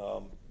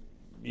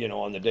 you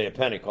know, on the day of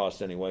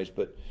Pentecost, anyways.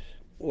 But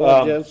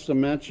just to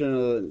mention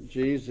of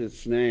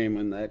Jesus' name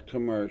in that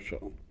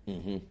commercial,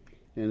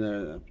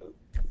 and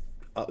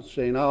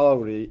seen all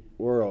over the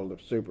world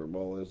of Super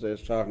Bowl is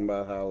this talking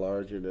about how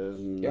large it is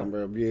and the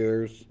number of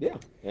viewers. Yeah,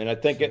 and I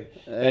think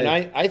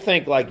I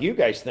think like you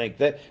guys think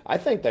that I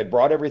think they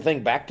brought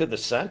everything back to the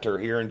center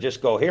here and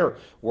just go here.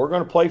 We're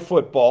going to play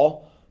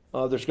football.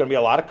 There's going to be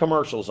a lot of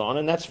commercials on,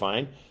 and that's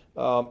fine.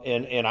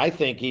 And I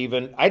think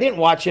even I didn't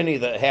watch any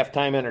of the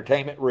halftime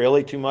entertainment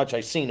really too much.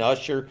 I seen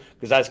Usher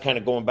because I was kind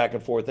of going back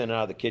and forth in and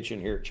out of the kitchen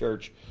here at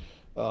church.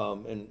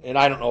 And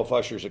I don't know if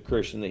Usher's a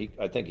Christian.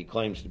 I think he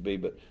claims to be,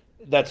 but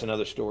that's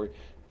another story.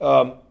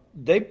 And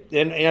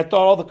I thought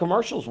all the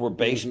commercials were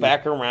based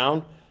back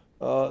around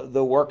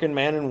the working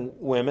men and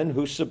women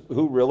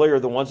who really are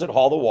the ones that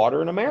haul the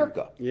water in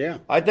America. Yeah,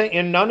 I think,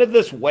 and none of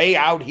this way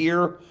out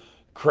here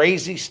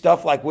crazy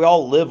stuff like we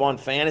all live on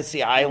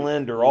Fantasy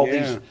Island or all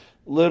these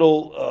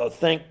little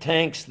think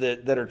tanks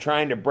that are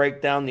trying to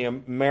break down the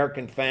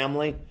American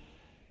family.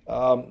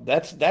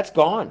 That's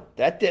gone.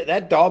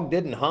 That dog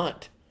didn't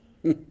hunt.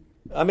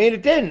 I mean,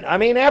 it didn't. I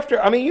mean,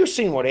 you've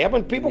seen what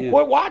happened. People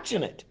quit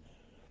watching it.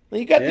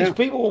 You got these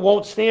people who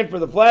won't stand for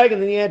the flag,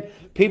 and then you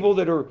had people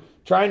that are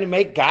trying to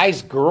make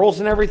guys girls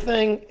and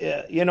everything.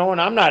 You know, and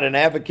I'm not an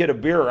advocate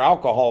of beer or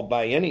alcohol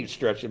by any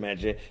stretch of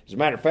imagination. As a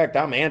matter of fact,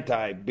 I'm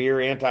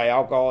anti-beer,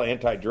 anti-alcohol,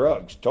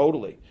 anti-drugs,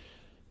 totally.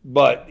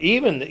 But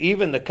even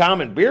the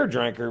common beer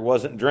drinker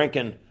wasn't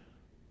drinking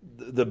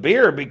the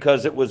beer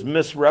because it was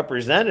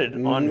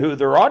misrepresented on who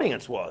their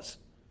audience was,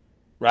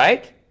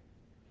 right?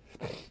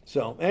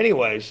 So,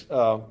 anyways,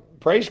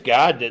 praise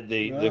God that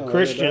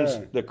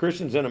the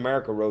Christians in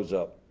America rose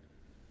up.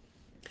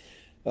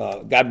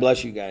 God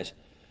bless you guys.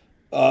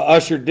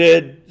 Usher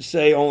did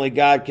say only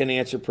God can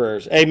answer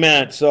prayers.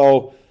 Amen.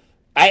 So,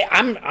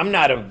 I'm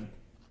not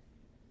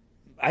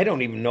I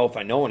don't even know if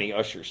I know any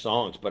Usher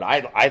songs, but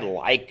I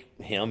like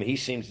him. He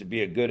seems to be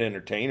a good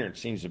entertainer and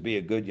seems to be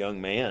a good young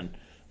man.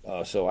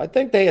 So I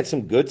think they had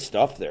some good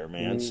stuff there,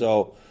 man.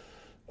 So.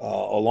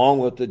 Along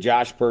with the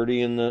Josh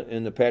Purdy and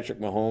the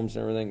Patrick Mahomes and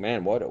everything,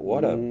 man, what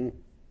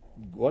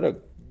a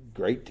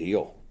great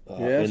deal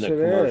in the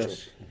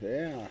commercials.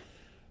 Yeah.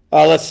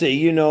 Let's see.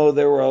 You know,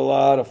 there were a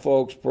lot of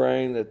folks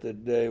praying that the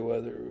day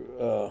whether.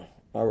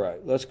 All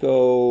right, let's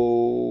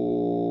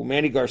go.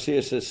 Mandy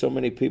Garcia says so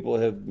many people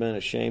have been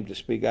ashamed to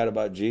speak out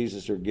about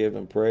Jesus or give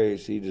him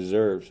praise he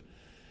deserves.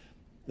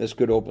 This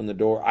could open the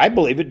door. I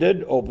believe it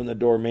did open the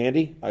door,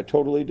 Mandy. I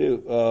totally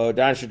do.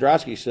 Don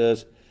Shadrowski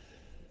says.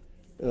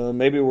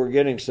 Maybe we're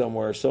getting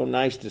somewhere. So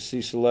nice to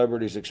see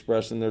celebrities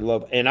expressing their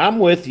love. And I'm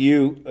with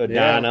you,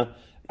 Donna.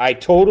 I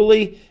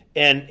totally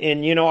and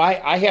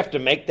I have to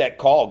make that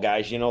call,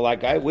 guys.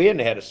 We hadn't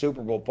had a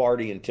Super Bowl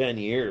party in 10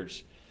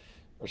 years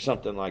or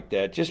something like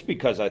that, just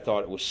because I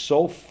thought it was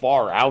so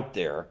far out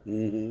there.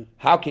 Mm-hmm.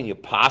 How can you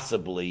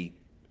possibly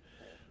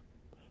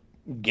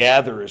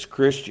gather as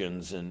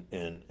Christians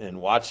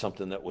and watch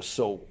something that was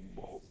so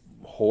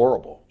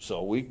horrible?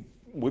 So we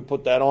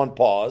put that on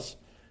pause.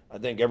 I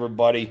think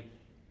everybody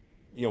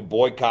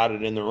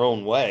boycotted in their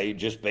own way,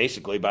 just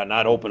basically by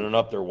not opening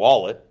up their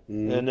wallet.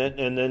 Mm-hmm.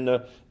 And then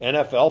the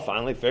NFL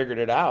finally figured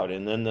it out,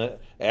 and then the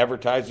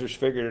advertisers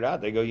figured it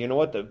out. They go, you know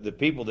what? The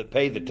people that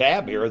pay the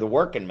tab here are the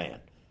working man.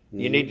 Mm-hmm.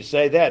 You need to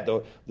say that.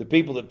 The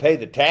people that pay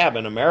the tab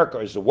in America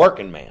is the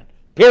working man.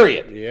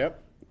 Period.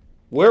 Yep.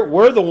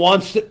 We're the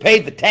ones that pay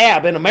the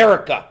tab in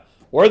America.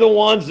 We're the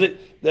ones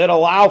that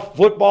allow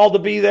football to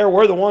be there.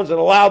 We're the ones that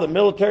allow the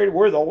military.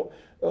 We're the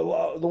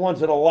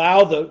ones that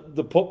allow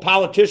the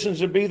politicians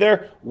to be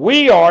there.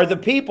 We are the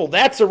people.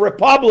 That's a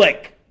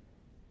republic.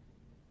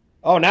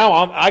 Oh, now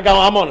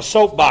I'm on a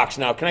soapbox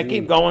now. Can I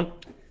keep going?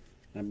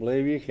 I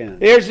believe you can.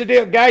 Here's the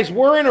deal, guys.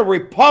 We're in a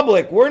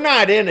republic. We're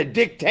not in a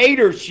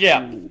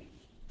dictatorship.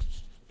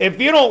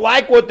 If you don't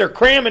like what they're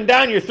cramming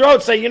down your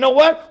throat, say, you know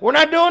what? We're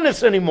not doing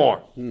this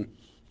anymore.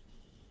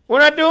 We're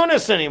not doing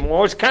this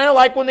anymore. It's kind of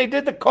like when they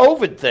did the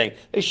COVID thing.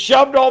 They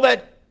shoved all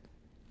that,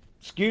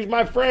 excuse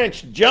my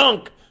French,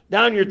 junk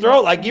down your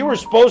throat like you were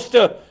supposed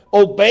to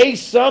obey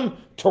some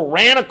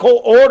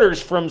tyrannical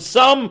orders from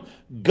some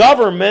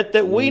government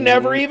that we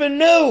never even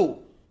knew.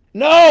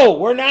 No,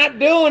 we're not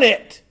doing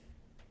it.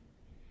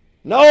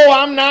 No,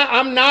 I'm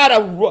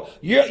not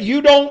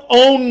you don't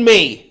own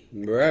me.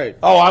 Right.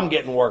 Oh, I'm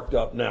getting worked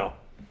up now.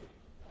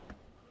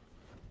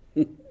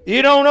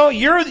 You don't know.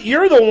 You're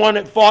the one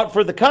that fought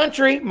for the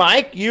country,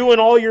 Mike. You and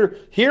all your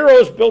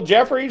heroes, Bill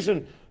Jeffries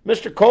and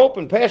Mr. Cope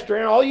and Pastor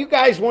Aaron, all you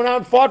guys went out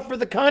and fought for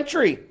the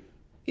country.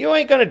 You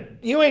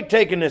ain't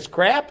taking this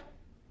crap.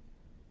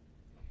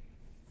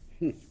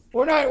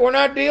 We're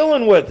not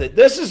dealing with it.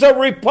 This is a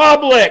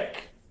republic.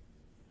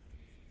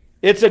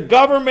 It's a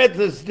government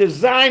that's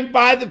designed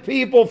by the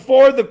people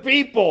for the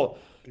people.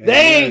 Amen.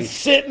 They ain't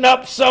sitting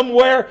up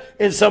somewhere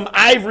in some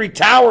ivory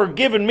tower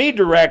giving me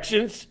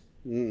directions.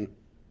 You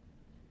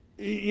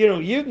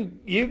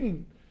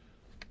can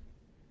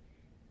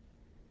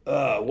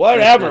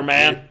whatever,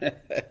 man.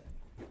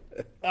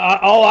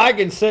 All I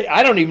can say,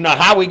 I don't even know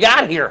how we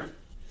got here.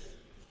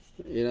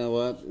 You know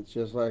what? It's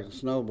just like a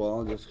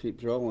snowball. Just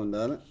keeps rolling,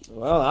 doesn't it?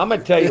 Well, I'm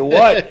going to tell you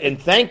what, and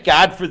thank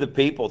God for the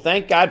people.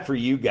 Thank God for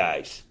you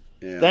guys.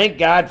 Yeah. Thank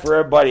God for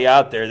everybody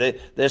out there.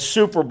 This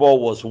Super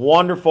Bowl was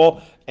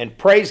wonderful, and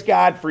praise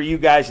God for you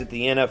guys at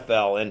the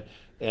NFL.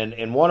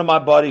 And one of my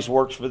buddies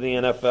works for the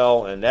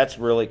NFL, and that's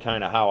really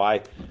kind of how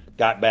I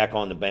got back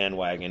on the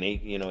bandwagon.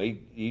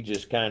 He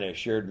just kind of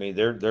assured me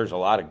there's a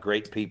lot of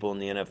great people in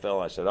the NFL.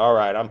 I said, all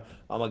right, I'm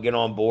going to get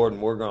on board,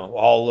 and we're going to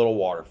all a little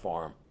water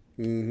for them.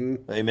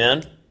 Mm-hmm.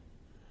 Amen?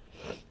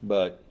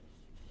 But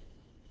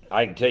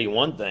I can tell you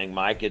one thing,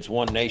 Mike, it's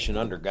one nation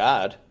under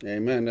God.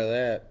 Amen to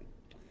that.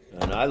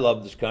 And I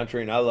love this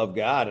country, and I love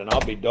God, and I'll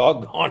be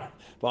doggone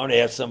if I want to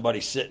have somebody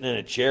sitting in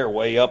a chair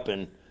way up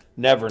in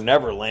Never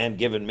Land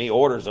giving me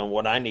orders on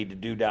what I need to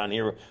do down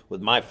here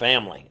with my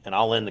family. And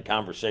I'll end the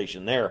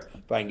conversation there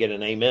if I can get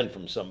an amen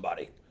from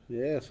somebody.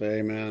 Yes,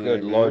 amen.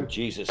 Good amen. Lord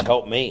Jesus,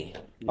 help me.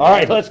 Yeah. All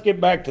right, let's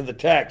get back to the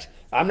text.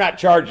 I'm not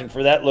charging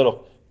for that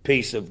little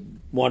piece of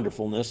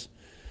wonderfulness.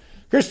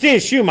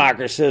 Christina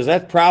Schumacher says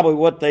that's probably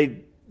what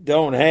they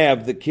don't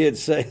have. The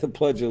kids say the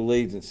Pledge of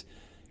Allegiance.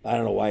 I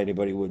don't know why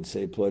anybody wouldn't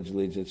say Pledge of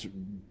Allegiance. It's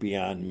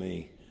beyond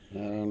me. I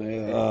don't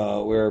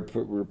know. We're a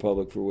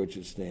republic for which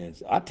it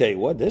stands. I'll tell you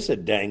what, this is a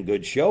dang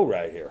good show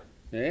right here.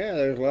 Yeah,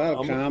 there's a lot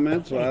of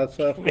comments, a lot of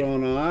stuff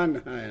going on,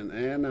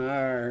 and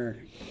our...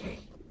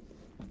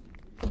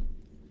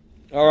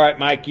 All right,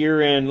 Mike,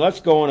 you're in. Let's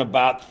go in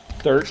about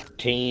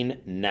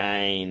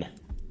 13:9.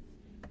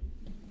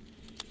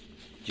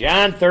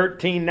 John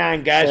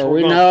 13:9, guys. For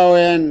we know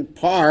in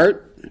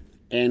part,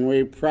 and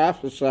we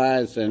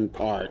prophesize in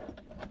part.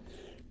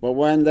 But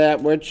when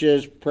that which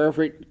is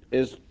perfect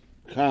is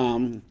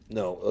come...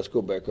 No, let's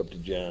go back up to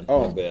John.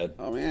 Oh, my bad.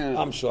 Oh, man.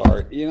 I'm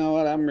sorry. You know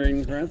what? I'm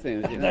reading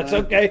Corinthians. That's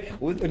okay.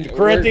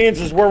 Corinthians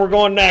is where we're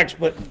going next,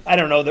 but I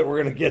don't know that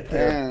we're going to get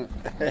there.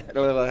 A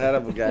little ahead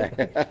of a guy.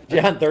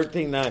 John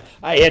 13:9.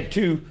 I had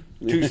two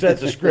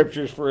sets of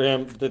scriptures for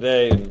him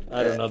today, and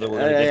I don't know that we're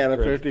going to get there. I had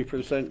a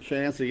 50%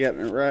 chance of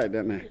getting it right,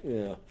 didn't I?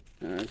 Yeah.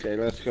 Okay,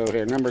 let's go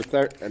here. Number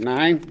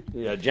 9?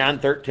 Yeah, John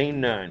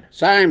 13:9.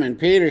 Simon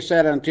Peter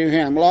said unto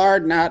him,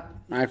 Lord, not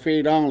my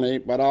feet only,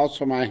 but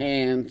also my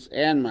hands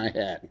and my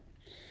head.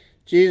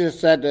 Jesus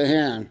said to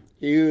him,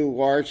 He who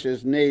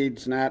washes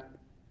needs not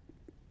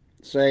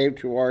save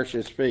to wash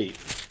his feet,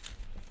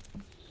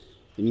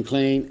 and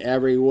clean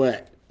every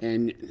whit.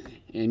 And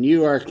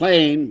you are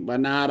clean, but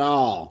not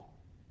all.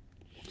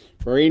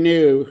 For he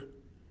knew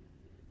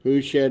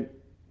who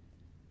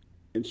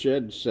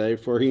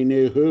for he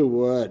knew who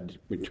would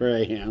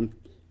betray him.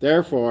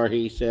 Therefore,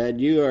 he said,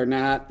 you are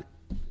not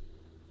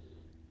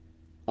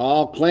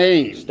all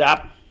clean.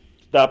 Stop.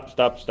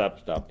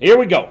 Here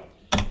we go.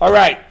 All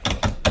right.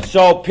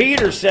 So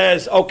Peter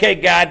says, okay,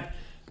 God,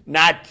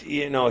 not,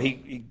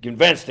 he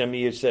convinced him.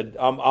 He said,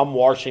 I'm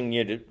washing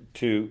you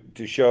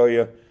to show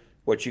you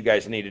what you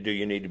guys need to do.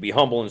 You need to be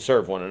humble and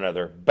serve one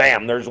another.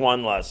 Bam, there's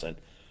one lesson.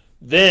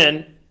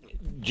 Then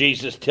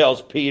Jesus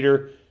tells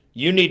Peter,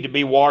 you need to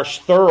be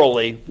washed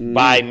thoroughly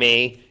by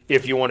me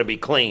if you want to be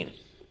clean.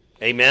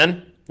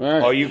 Amen?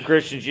 Right. All you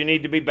Christians, you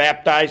need to be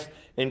baptized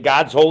in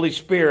God's Holy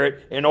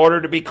Spirit in order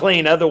to be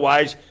clean.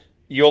 Otherwise,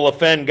 you'll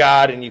offend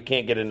God and you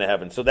can't get into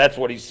heaven. So that's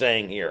what he's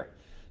saying here.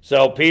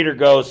 So Peter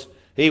goes,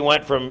 he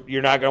went from,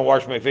 you're not going to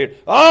wash my feet.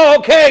 Oh,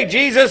 okay,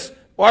 Jesus,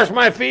 wash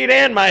my feet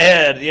and my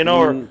head,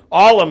 or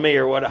all of me,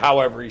 or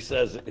however he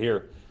says it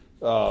here.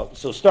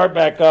 So start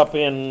back up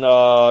in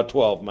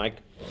 12, Mike.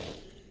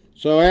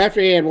 So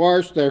after he had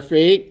washed their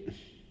feet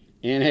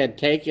and had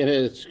taken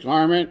his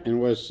garment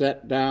and was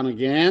set down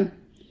again,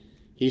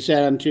 he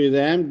said unto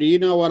them, do you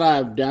know what I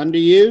have done to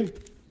you?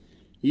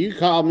 You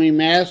call me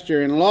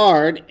Master and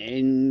Lord,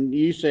 and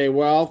you say,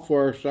 well,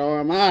 for so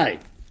am I.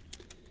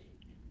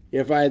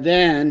 If I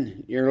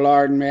then, your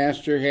Lord and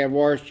Master, have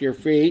washed your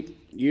feet,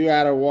 you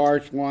ought to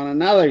wash one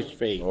another's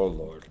feet. Oh,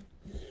 Lord.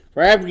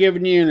 For I've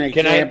given you an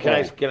example.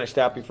 Can I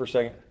stop you for a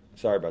second?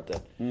 Sorry about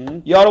that.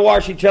 You ought to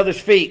wash each other's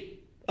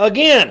feet.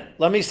 Again,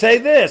 let me say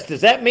this.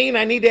 Does that mean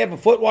I need to have a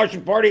foot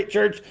washing party at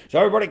church so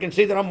everybody can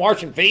see that I'm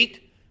washing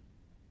feet?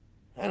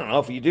 I don't know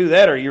if you do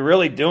that. Are you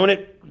really doing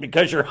it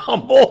because you're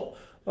humble?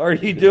 Or are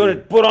you doing it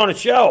to put on a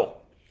show?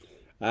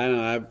 I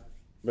know. I've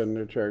been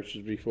to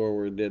churches before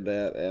where we did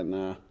that,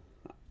 and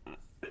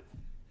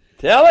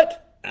Tell it.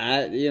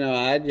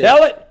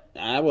 Tell it.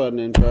 I wasn't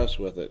impressed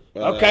with it.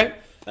 But, okay.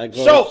 I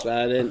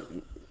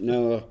didn't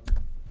know.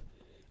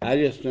 I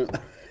just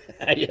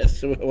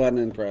wasn't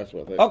impressed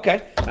with it.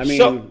 Okay. I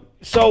mean,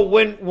 so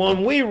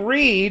when we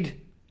read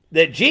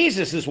that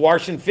Jesus is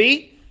washing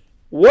feet,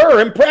 we're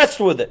impressed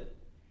with it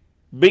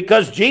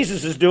because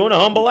Jesus is doing a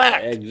humble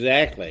act.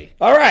 Exactly.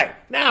 All right.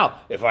 Now,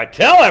 if I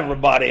tell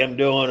everybody I'm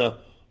doing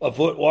a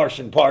foot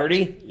washing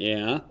party,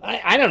 yeah,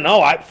 I don't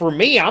know.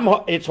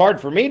 It's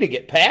hard for me to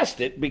get past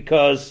it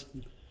because,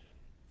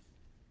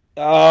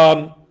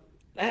 I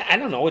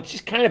don't know. It's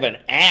just kind of an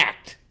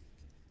act.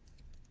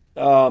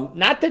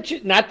 Not that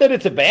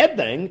it's a bad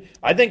thing.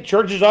 I think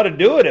churches ought to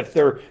do it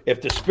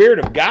if the Spirit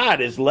of God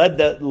has led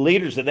the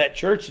leaders of that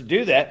church to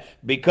do that.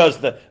 Because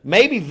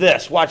maybe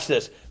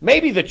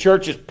the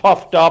church is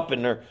puffed up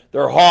and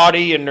they're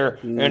haughty and they're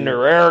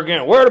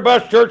arrogant. We're the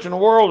best church in the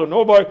world and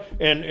nobody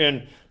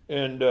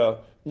and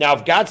now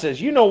if God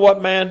says, you know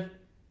what, man,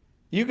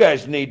 you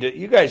guys need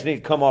to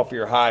come off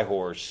your high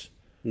horse.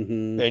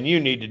 And you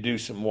need to do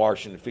some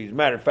washing of feet. As a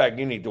matter of fact,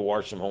 you need to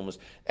wash some homeless.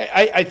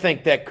 I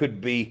think that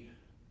could be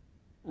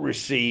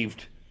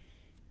received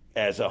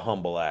as a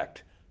humble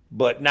act,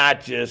 but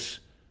not just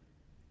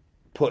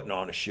putting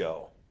on a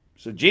show.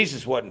 So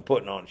Jesus wasn't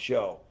putting on a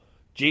show.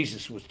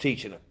 Jesus was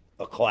teaching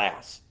a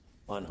class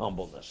on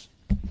humbleness.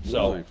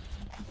 So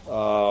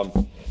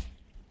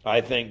I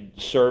think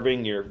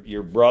serving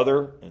your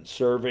brother and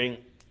serving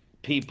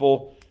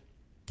people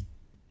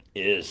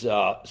is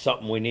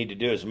something we need to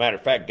do. As a matter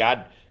of fact,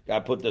 God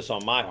put this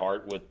on my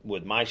heart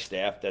with my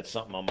staff. That's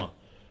something I'm gonna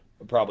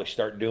probably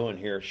start doing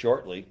here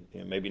shortly.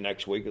 Maybe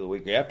next week or the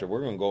week after.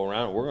 We're gonna go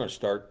around and we're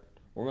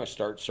gonna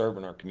start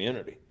serving our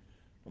community.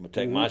 I'm gonna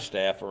take my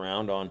staff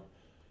around on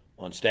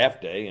staff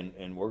day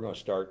and we're gonna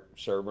start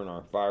serving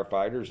our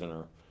firefighters and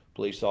our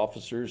police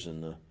officers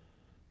and the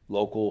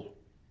local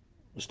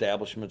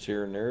establishments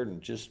here and there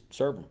and just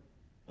serve them.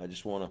 I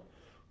just want to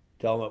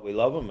tell them that we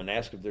love them and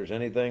ask if there's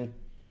anything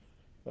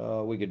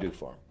we could do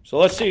for them. So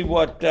let's see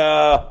what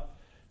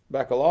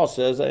Becca Law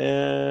says.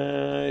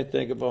 I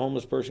think if a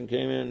homeless person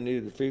came in and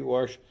needed the feet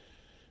washed,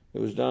 it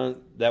was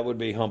done, that would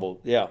be humble.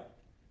 Yeah,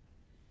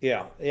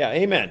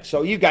 amen.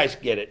 So you guys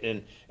get it,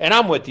 and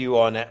I'm with you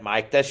on that,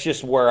 Mike. That's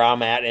just where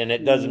I'm at, and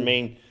it doesn't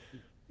mean,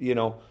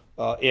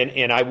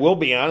 and I will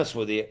be honest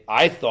with you,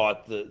 I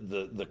thought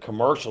the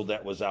commercial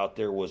that was out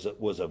there was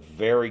a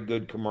very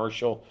good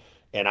commercial,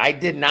 and I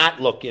did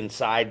not look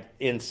inside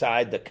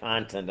the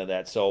content of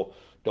that, so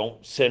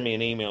don't send me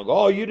an email and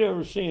go, oh, you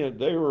never seen it.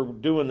 They were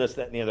doing this,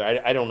 that, and the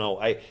other. I don't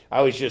know.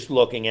 I was just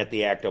looking at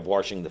the act of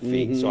washing the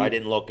feet, so I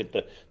didn't look at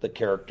the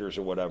characters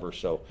or whatever.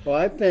 So, well,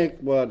 I think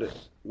what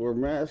we're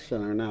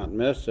missing, or not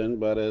missing,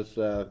 but is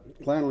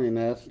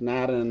cleanliness,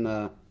 not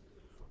in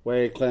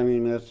way of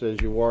cleanliness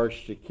as you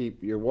wash to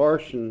keep your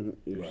washing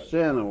your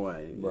sin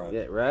away. Right.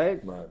 Yeah, right?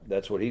 Right.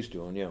 That's what he's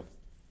doing, yeah.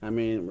 I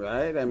mean,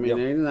 right? I mean,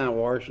 he's not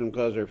washing them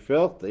because they're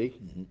filthy.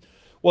 Mm-hmm.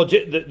 Well,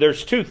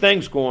 there's two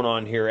things going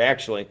on here,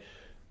 actually.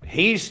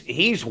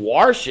 He's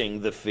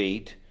washing the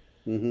feet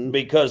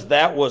because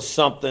that was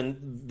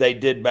something they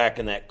did back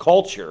in that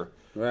culture.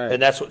 Right.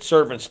 And that's what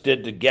servants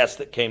did to guests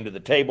that came to the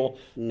table.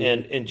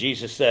 And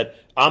Jesus said,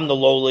 I'm the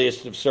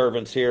lowliest of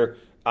servants here.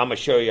 I'm going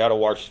to show you how to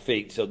wash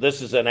feet. So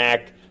this is an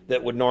act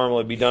that would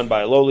normally be done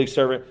by a lowly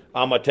servant.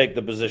 I'm going to take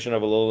the position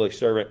of a lowly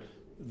servant.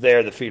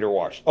 There, the feet are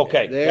washed.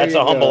 Okay, that's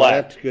a humble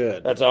act. That's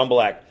good. That's a humble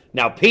act.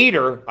 Now,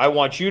 Peter, I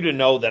want you to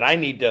know that I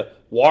need to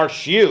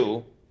wash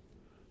you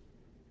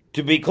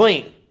to be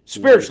clean.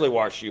 spiritually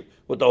wash you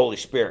with the Holy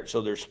Spirit.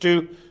 So there's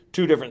two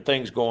different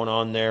things going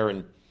on there,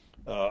 and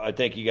I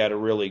think you got to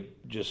really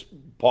just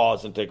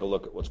pause and take a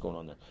look at what's going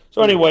on there.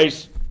 So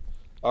anyways,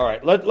 all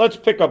right, let's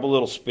pick up a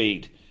little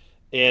speed.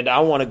 And I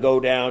want to go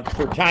down,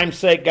 for time's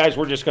sake, guys,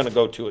 we're just going to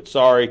go to it.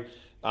 Sorry,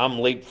 I'm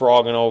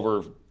leapfrogging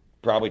over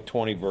probably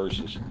 20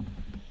 verses.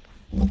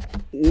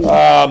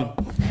 So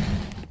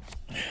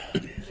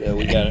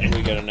we got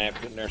a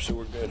napkin there, so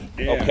we're good.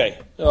 Yeah. Okay,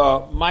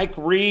 Mike,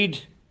 go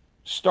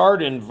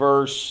to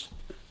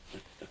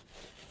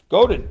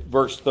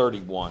verse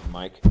 31,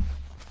 Mike.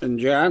 And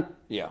John?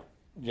 Yeah,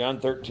 John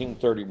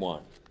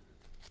 13:31.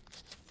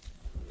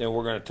 And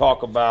we're going to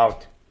talk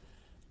about...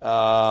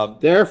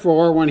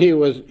 Therefore, when he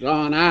was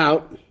gone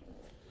out,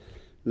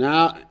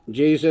 now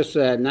Jesus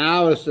said,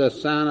 now is the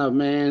Son of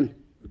Man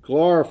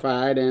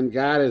glorified, and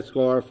God is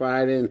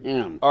glorified in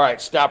him. All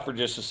right, stop for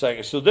just a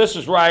second. So this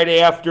is right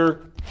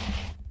after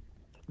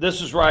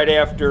Judas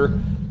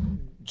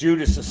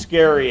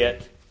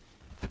Iscariot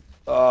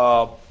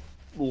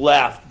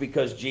left,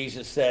 because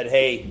Jesus said,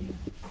 hey,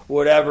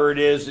 whatever it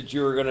is that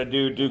you were going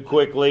to do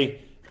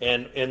quickly.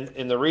 And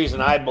the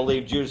reason I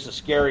believe Judas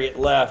Iscariot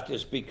left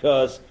is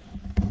because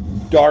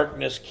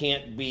darkness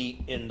can't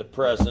be in the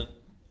presence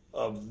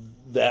of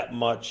that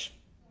much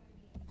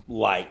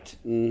light.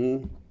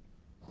 Mm-hmm.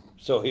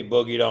 So he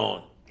boogied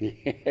on.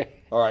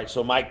 All right,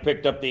 so Mike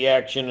picked up the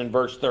action in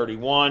verse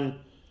 31,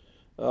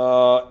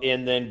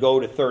 and then go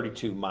to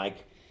 32,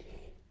 Mike.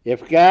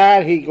 If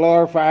God he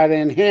glorified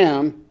in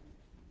him,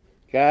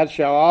 God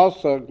shall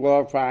also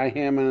glorify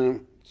him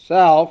in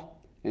himself,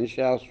 and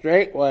shall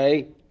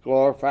straightway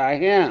glorify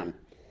him.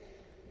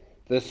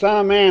 The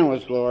Son of Man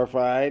was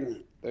glorified.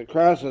 The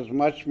cross is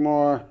much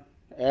more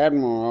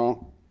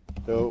admirable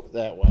go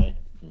that way.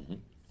 Mm-hmm.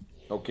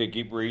 Okay,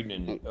 keep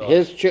reading. And,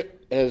 his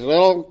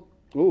little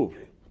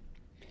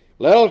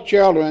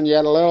children,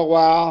 yet a little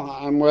while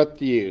I'm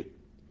with you.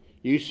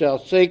 You shall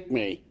seek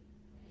me.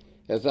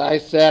 As I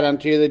said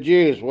unto the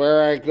Jews,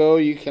 where I go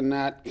you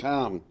cannot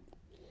come.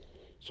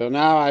 So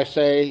now I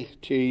say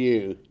to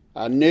you,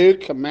 a new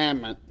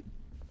commandment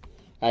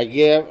I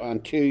give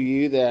unto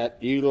you,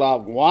 that you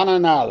love one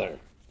another.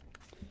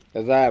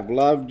 As I have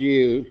loved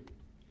you,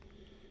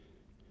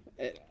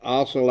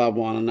 also love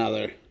one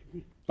another.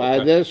 By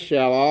this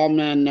shall all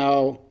men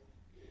know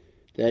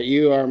that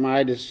you are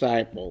my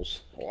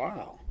disciples.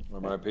 Wow.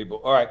 My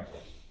people. All right,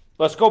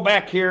 let's go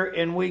back here,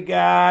 and we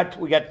got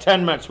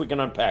 10 minutes. We can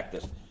unpack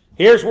this.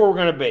 Here's where we're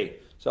going to be.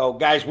 So,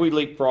 guys, we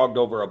leapfrogged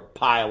over a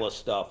pile of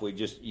stuff.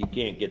 You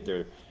can't get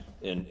there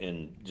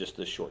in just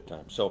this short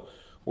time. So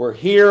we're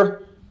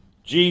here.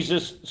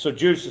 Judas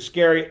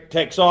Iscariot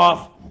takes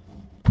off.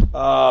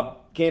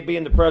 Can't be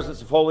in the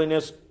presence of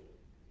holiness.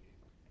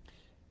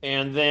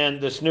 And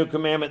then this new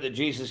commandment that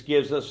Jesus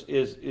gives us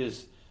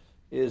is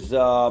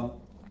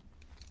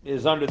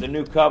under the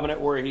new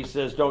covenant, where he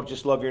says, don't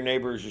just love your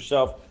neighbor as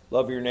yourself,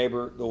 love your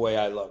neighbor the way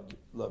I love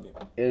you.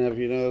 And if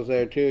you notice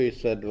there too, he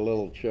said the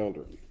little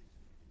children.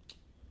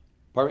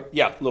 Pardon me?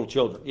 Yeah, little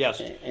children,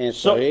 yes. And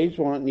so he's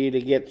wanting you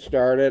to get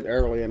started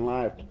early in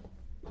life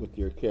with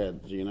your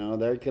kids. You know,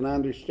 they can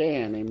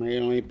understand. They may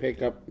only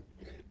pick up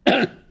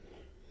a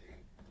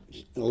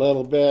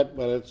little bit,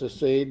 but it's a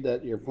seed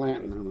that you're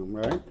planting on them,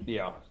 right?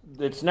 Yeah,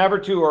 it's never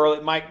too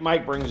early.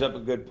 Mike brings up a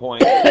good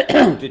point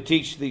to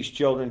teach these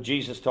children.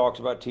 Jesus talks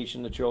about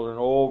teaching the children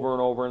over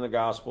and over in the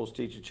Gospels.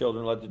 Teach the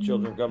children, let the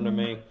children come to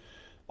me.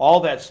 All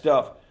that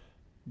stuff.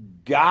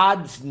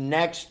 God's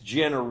next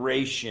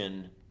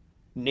generation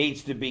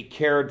needs to be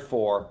cared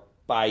for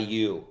by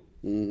you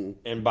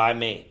and by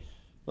me.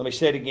 Let me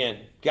say it again.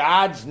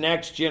 God's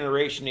next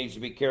generation needs to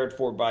be cared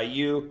for by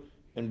you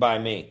and by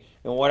me.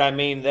 And what I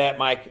mean that,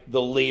 Mike,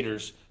 the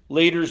leaders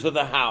of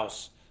the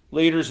house,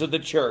 leaders of the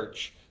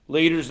church,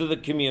 leaders of the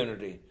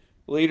community,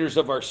 leaders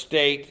of our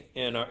state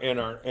and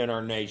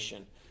our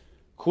nation.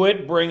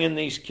 Quit bringing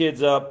these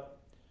kids up,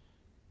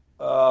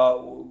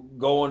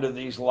 going to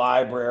these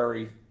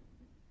library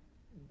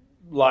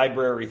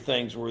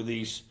things where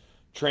these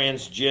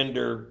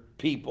transgender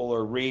people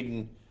are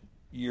reading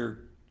your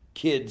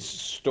kids'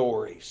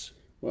 stories.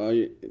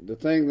 Well, the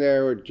thing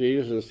there with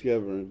Jesus is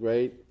giving a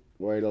great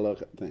way to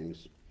look at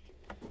things.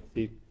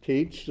 He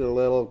teach the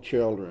little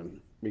children,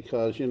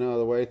 because, you know,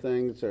 the way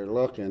things are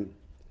looking,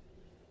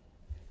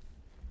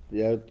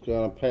 you're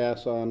going to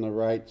pass on the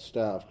right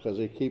stuff, because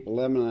they keep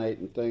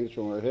eliminating things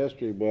from our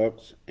history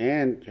books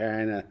and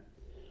trying to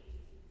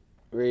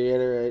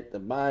reiterate the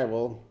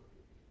Bible,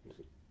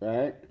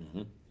 right?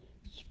 Mm-hmm.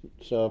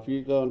 So if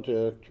you go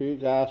into a true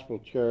gospel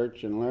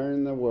church and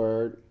learn the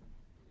word,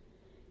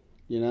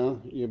 you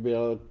know, you'll be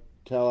able to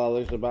tell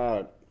others about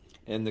it.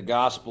 And the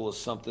gospel is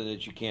something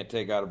that you can't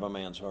take out of a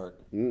man's heart.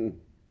 Mm-mm.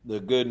 The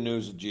good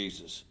news of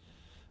Jesus.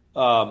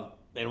 And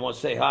I want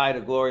to say hi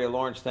to Gloria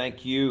Lawrence.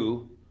 Thank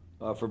you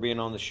for being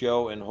on the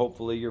show, and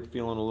hopefully you're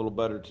feeling a little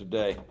better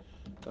today.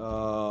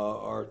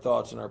 Our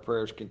thoughts and our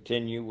prayers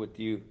continue with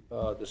you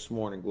this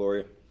morning,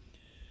 Gloria.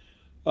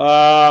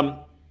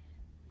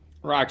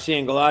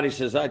 Roxanne Galati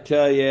says, I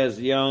tell you,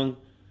 as young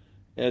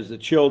As the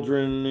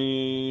children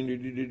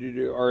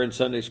are in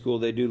Sunday school,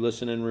 they do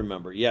listen and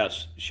remember.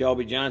 Yes,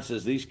 Shelby John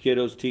says, these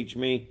kiddos teach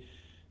me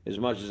as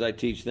much as I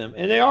teach them.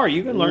 And they are.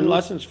 You can learn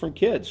lessons from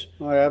kids.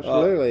 Oh,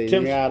 absolutely.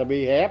 You got to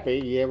be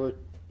happy.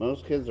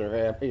 Most kids are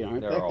happy,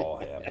 aren't they? They're all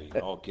happy.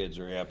 All kids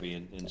are happy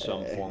in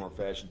some form or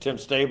fashion. Tim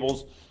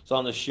Stables is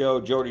on the show.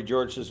 Jody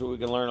George says we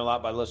can learn a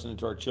lot by listening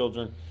to our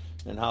children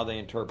and how they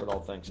interpret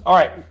all things. All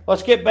right,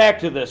 let's get back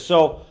to this.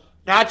 So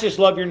not just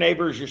love your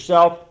neighbor as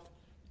yourself,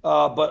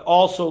 but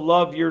also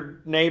love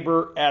your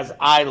neighbor as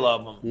I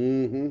love them.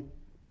 Mm-hmm.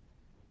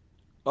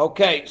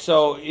 Okay,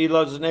 so he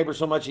loves his neighbor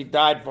so much he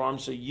died for him.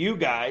 So you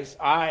guys,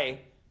 I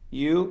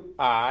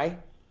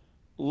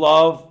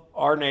love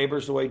our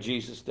neighbors the way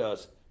Jesus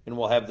does. And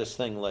we'll have this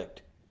thing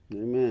licked.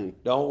 Amen.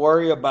 Don't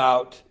worry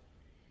about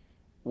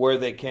where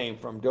they came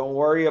from. Don't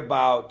worry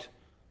about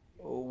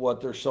what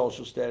their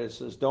social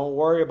status is. Don't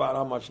worry about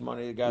how much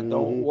money they got.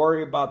 Don't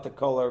worry about the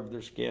color of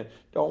their skin.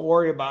 Don't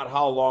worry about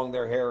how long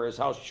their hair is,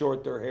 how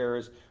short their hair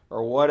is,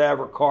 or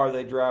whatever car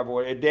they drive.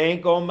 It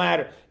ain't going to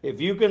matter.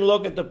 If you can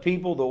look at the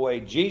people the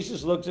way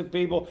Jesus looks at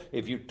people,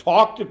 if you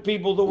talk to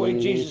people the way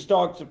Jesus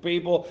talks to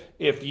people,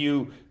 if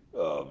you,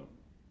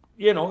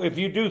 if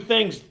you do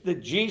things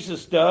that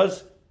Jesus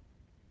does,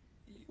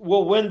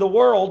 will win the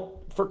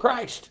world for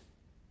Christ.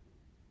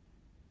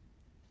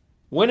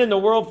 Winning the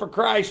world for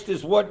Christ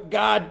is what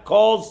God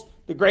calls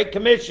the Great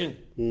Commission.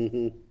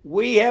 Mm-hmm.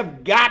 We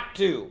have got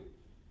to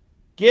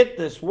get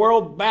this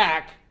world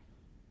back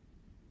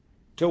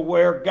to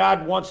where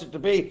God wants it to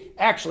be,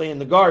 actually in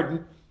the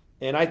garden.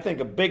 And I think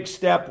a big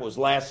step was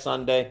last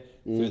Sunday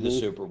through the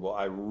Super Bowl.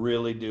 I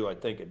really do. I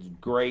think it's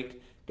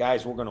great.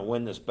 Guys, we're going to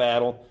win this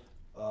battle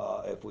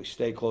if we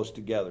stay close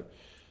together.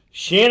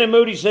 Shannon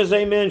Moody says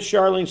amen.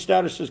 Charlene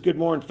Stouter says good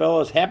morning,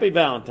 fellas. Happy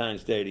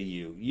Valentine's Day to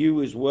you.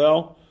 You as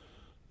well.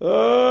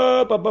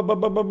 Let's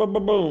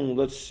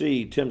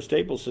see. Tim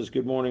Staples says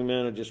good morning,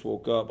 man. I just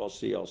woke up. I'll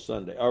see y'all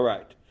Sunday. All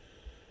right.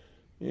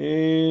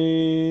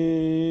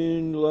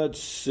 And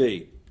let's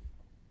see.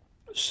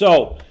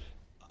 So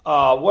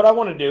what I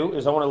want to do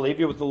is I want to leave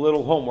you with a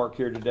little homework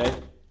here today.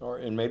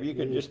 And maybe you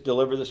can just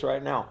deliver this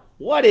right now.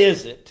 What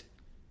is it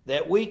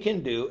that we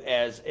can do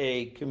as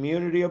a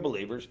community of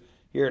believers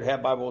here at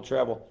Have Bible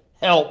Travel,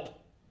 help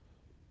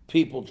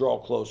people draw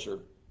closer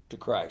to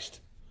Christ?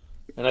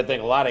 And I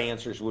think a lot of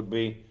answers would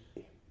be,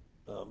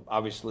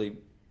 obviously,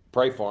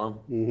 pray for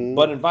them,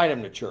 but invite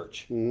them to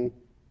church.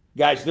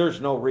 Guys, there's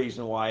no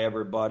reason why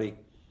everybody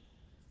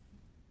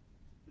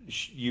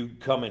you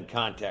come in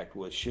contact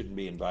with shouldn't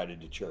be invited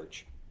to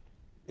church.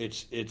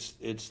 It's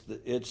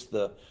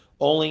the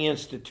only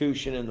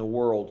institution in the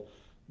world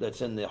that's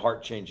in the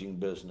heart-changing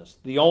business.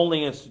 The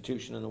only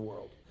institution in the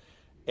world.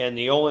 And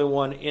the only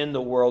one in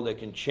the world that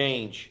can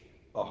change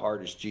a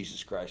heart is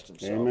Jesus Christ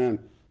himself. Amen.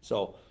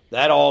 So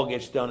that all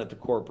gets done at the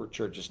corporate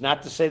churches.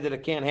 Not to say that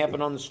it can't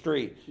happen on the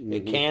street.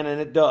 It can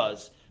and it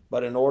does.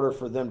 But in order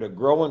for them to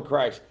grow in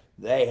Christ,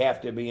 they have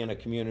to be in a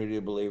community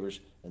of believers,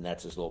 and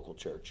that's his local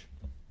church.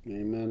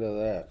 Amen to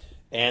that.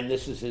 And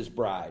this is his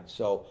bride.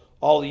 So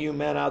all of you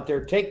men out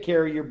there, take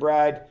care of your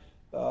bride,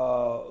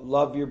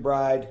 love your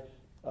bride,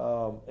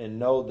 and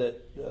know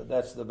that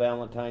that's the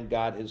Valentine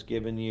God has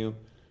given you.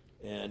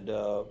 And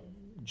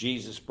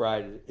Jesus'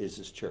 bride is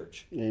his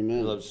church. Amen.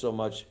 He loves so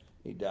much,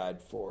 he died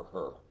for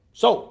her.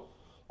 So,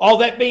 all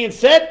that being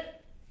said,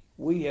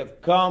 we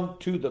have come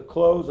to the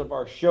close of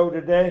our show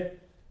today.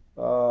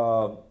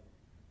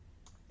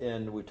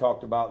 And we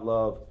talked about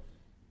love.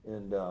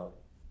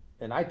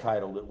 And I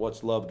titled it,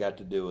 What's Love Got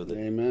to Do with It?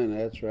 Amen,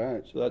 that's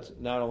right. So that's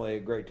not only a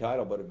great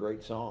title, but a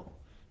great song.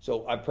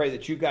 So I pray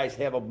that you guys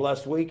have a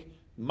blessed week.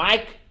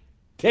 Mike,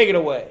 take it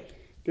away.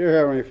 Dear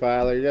Heavenly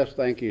Father, just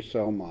thank you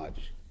so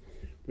much.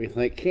 We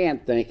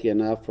can't thank you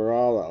enough for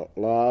all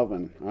the love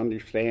and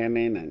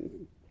understanding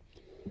and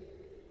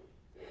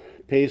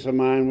peace of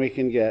mind we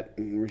can get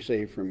and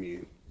receive from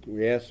you.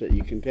 We ask that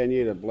you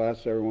continue to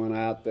bless everyone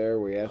out there.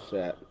 We ask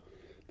that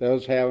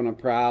those having a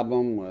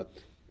problem with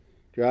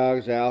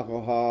drugs,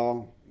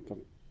 alcohol,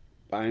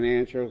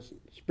 financial,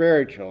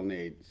 spiritual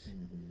needs,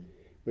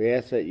 we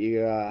ask that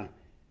you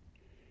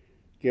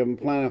give them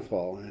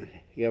plentiful,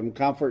 give them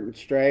comfort and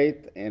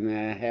strength, and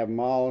have them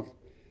all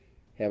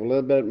have a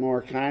little bit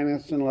more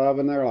kindness and love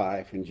in their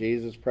life. In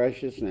Jesus'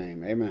 precious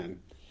name, amen.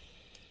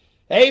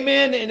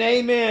 Amen and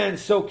amen.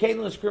 So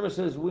Caitlin Scrimmer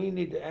says we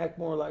need to act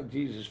more like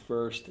Jesus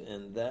first,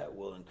 and that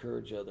will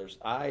encourage others.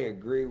 I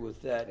agree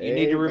with that. You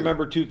need to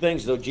remember two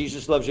things, though.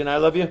 Jesus loves you and I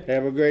love you.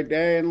 Have a great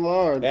day in the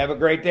Lord. Have a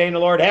great day in the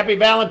Lord. Happy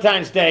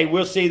Valentine's Day.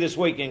 We'll see you this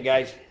weekend,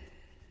 guys.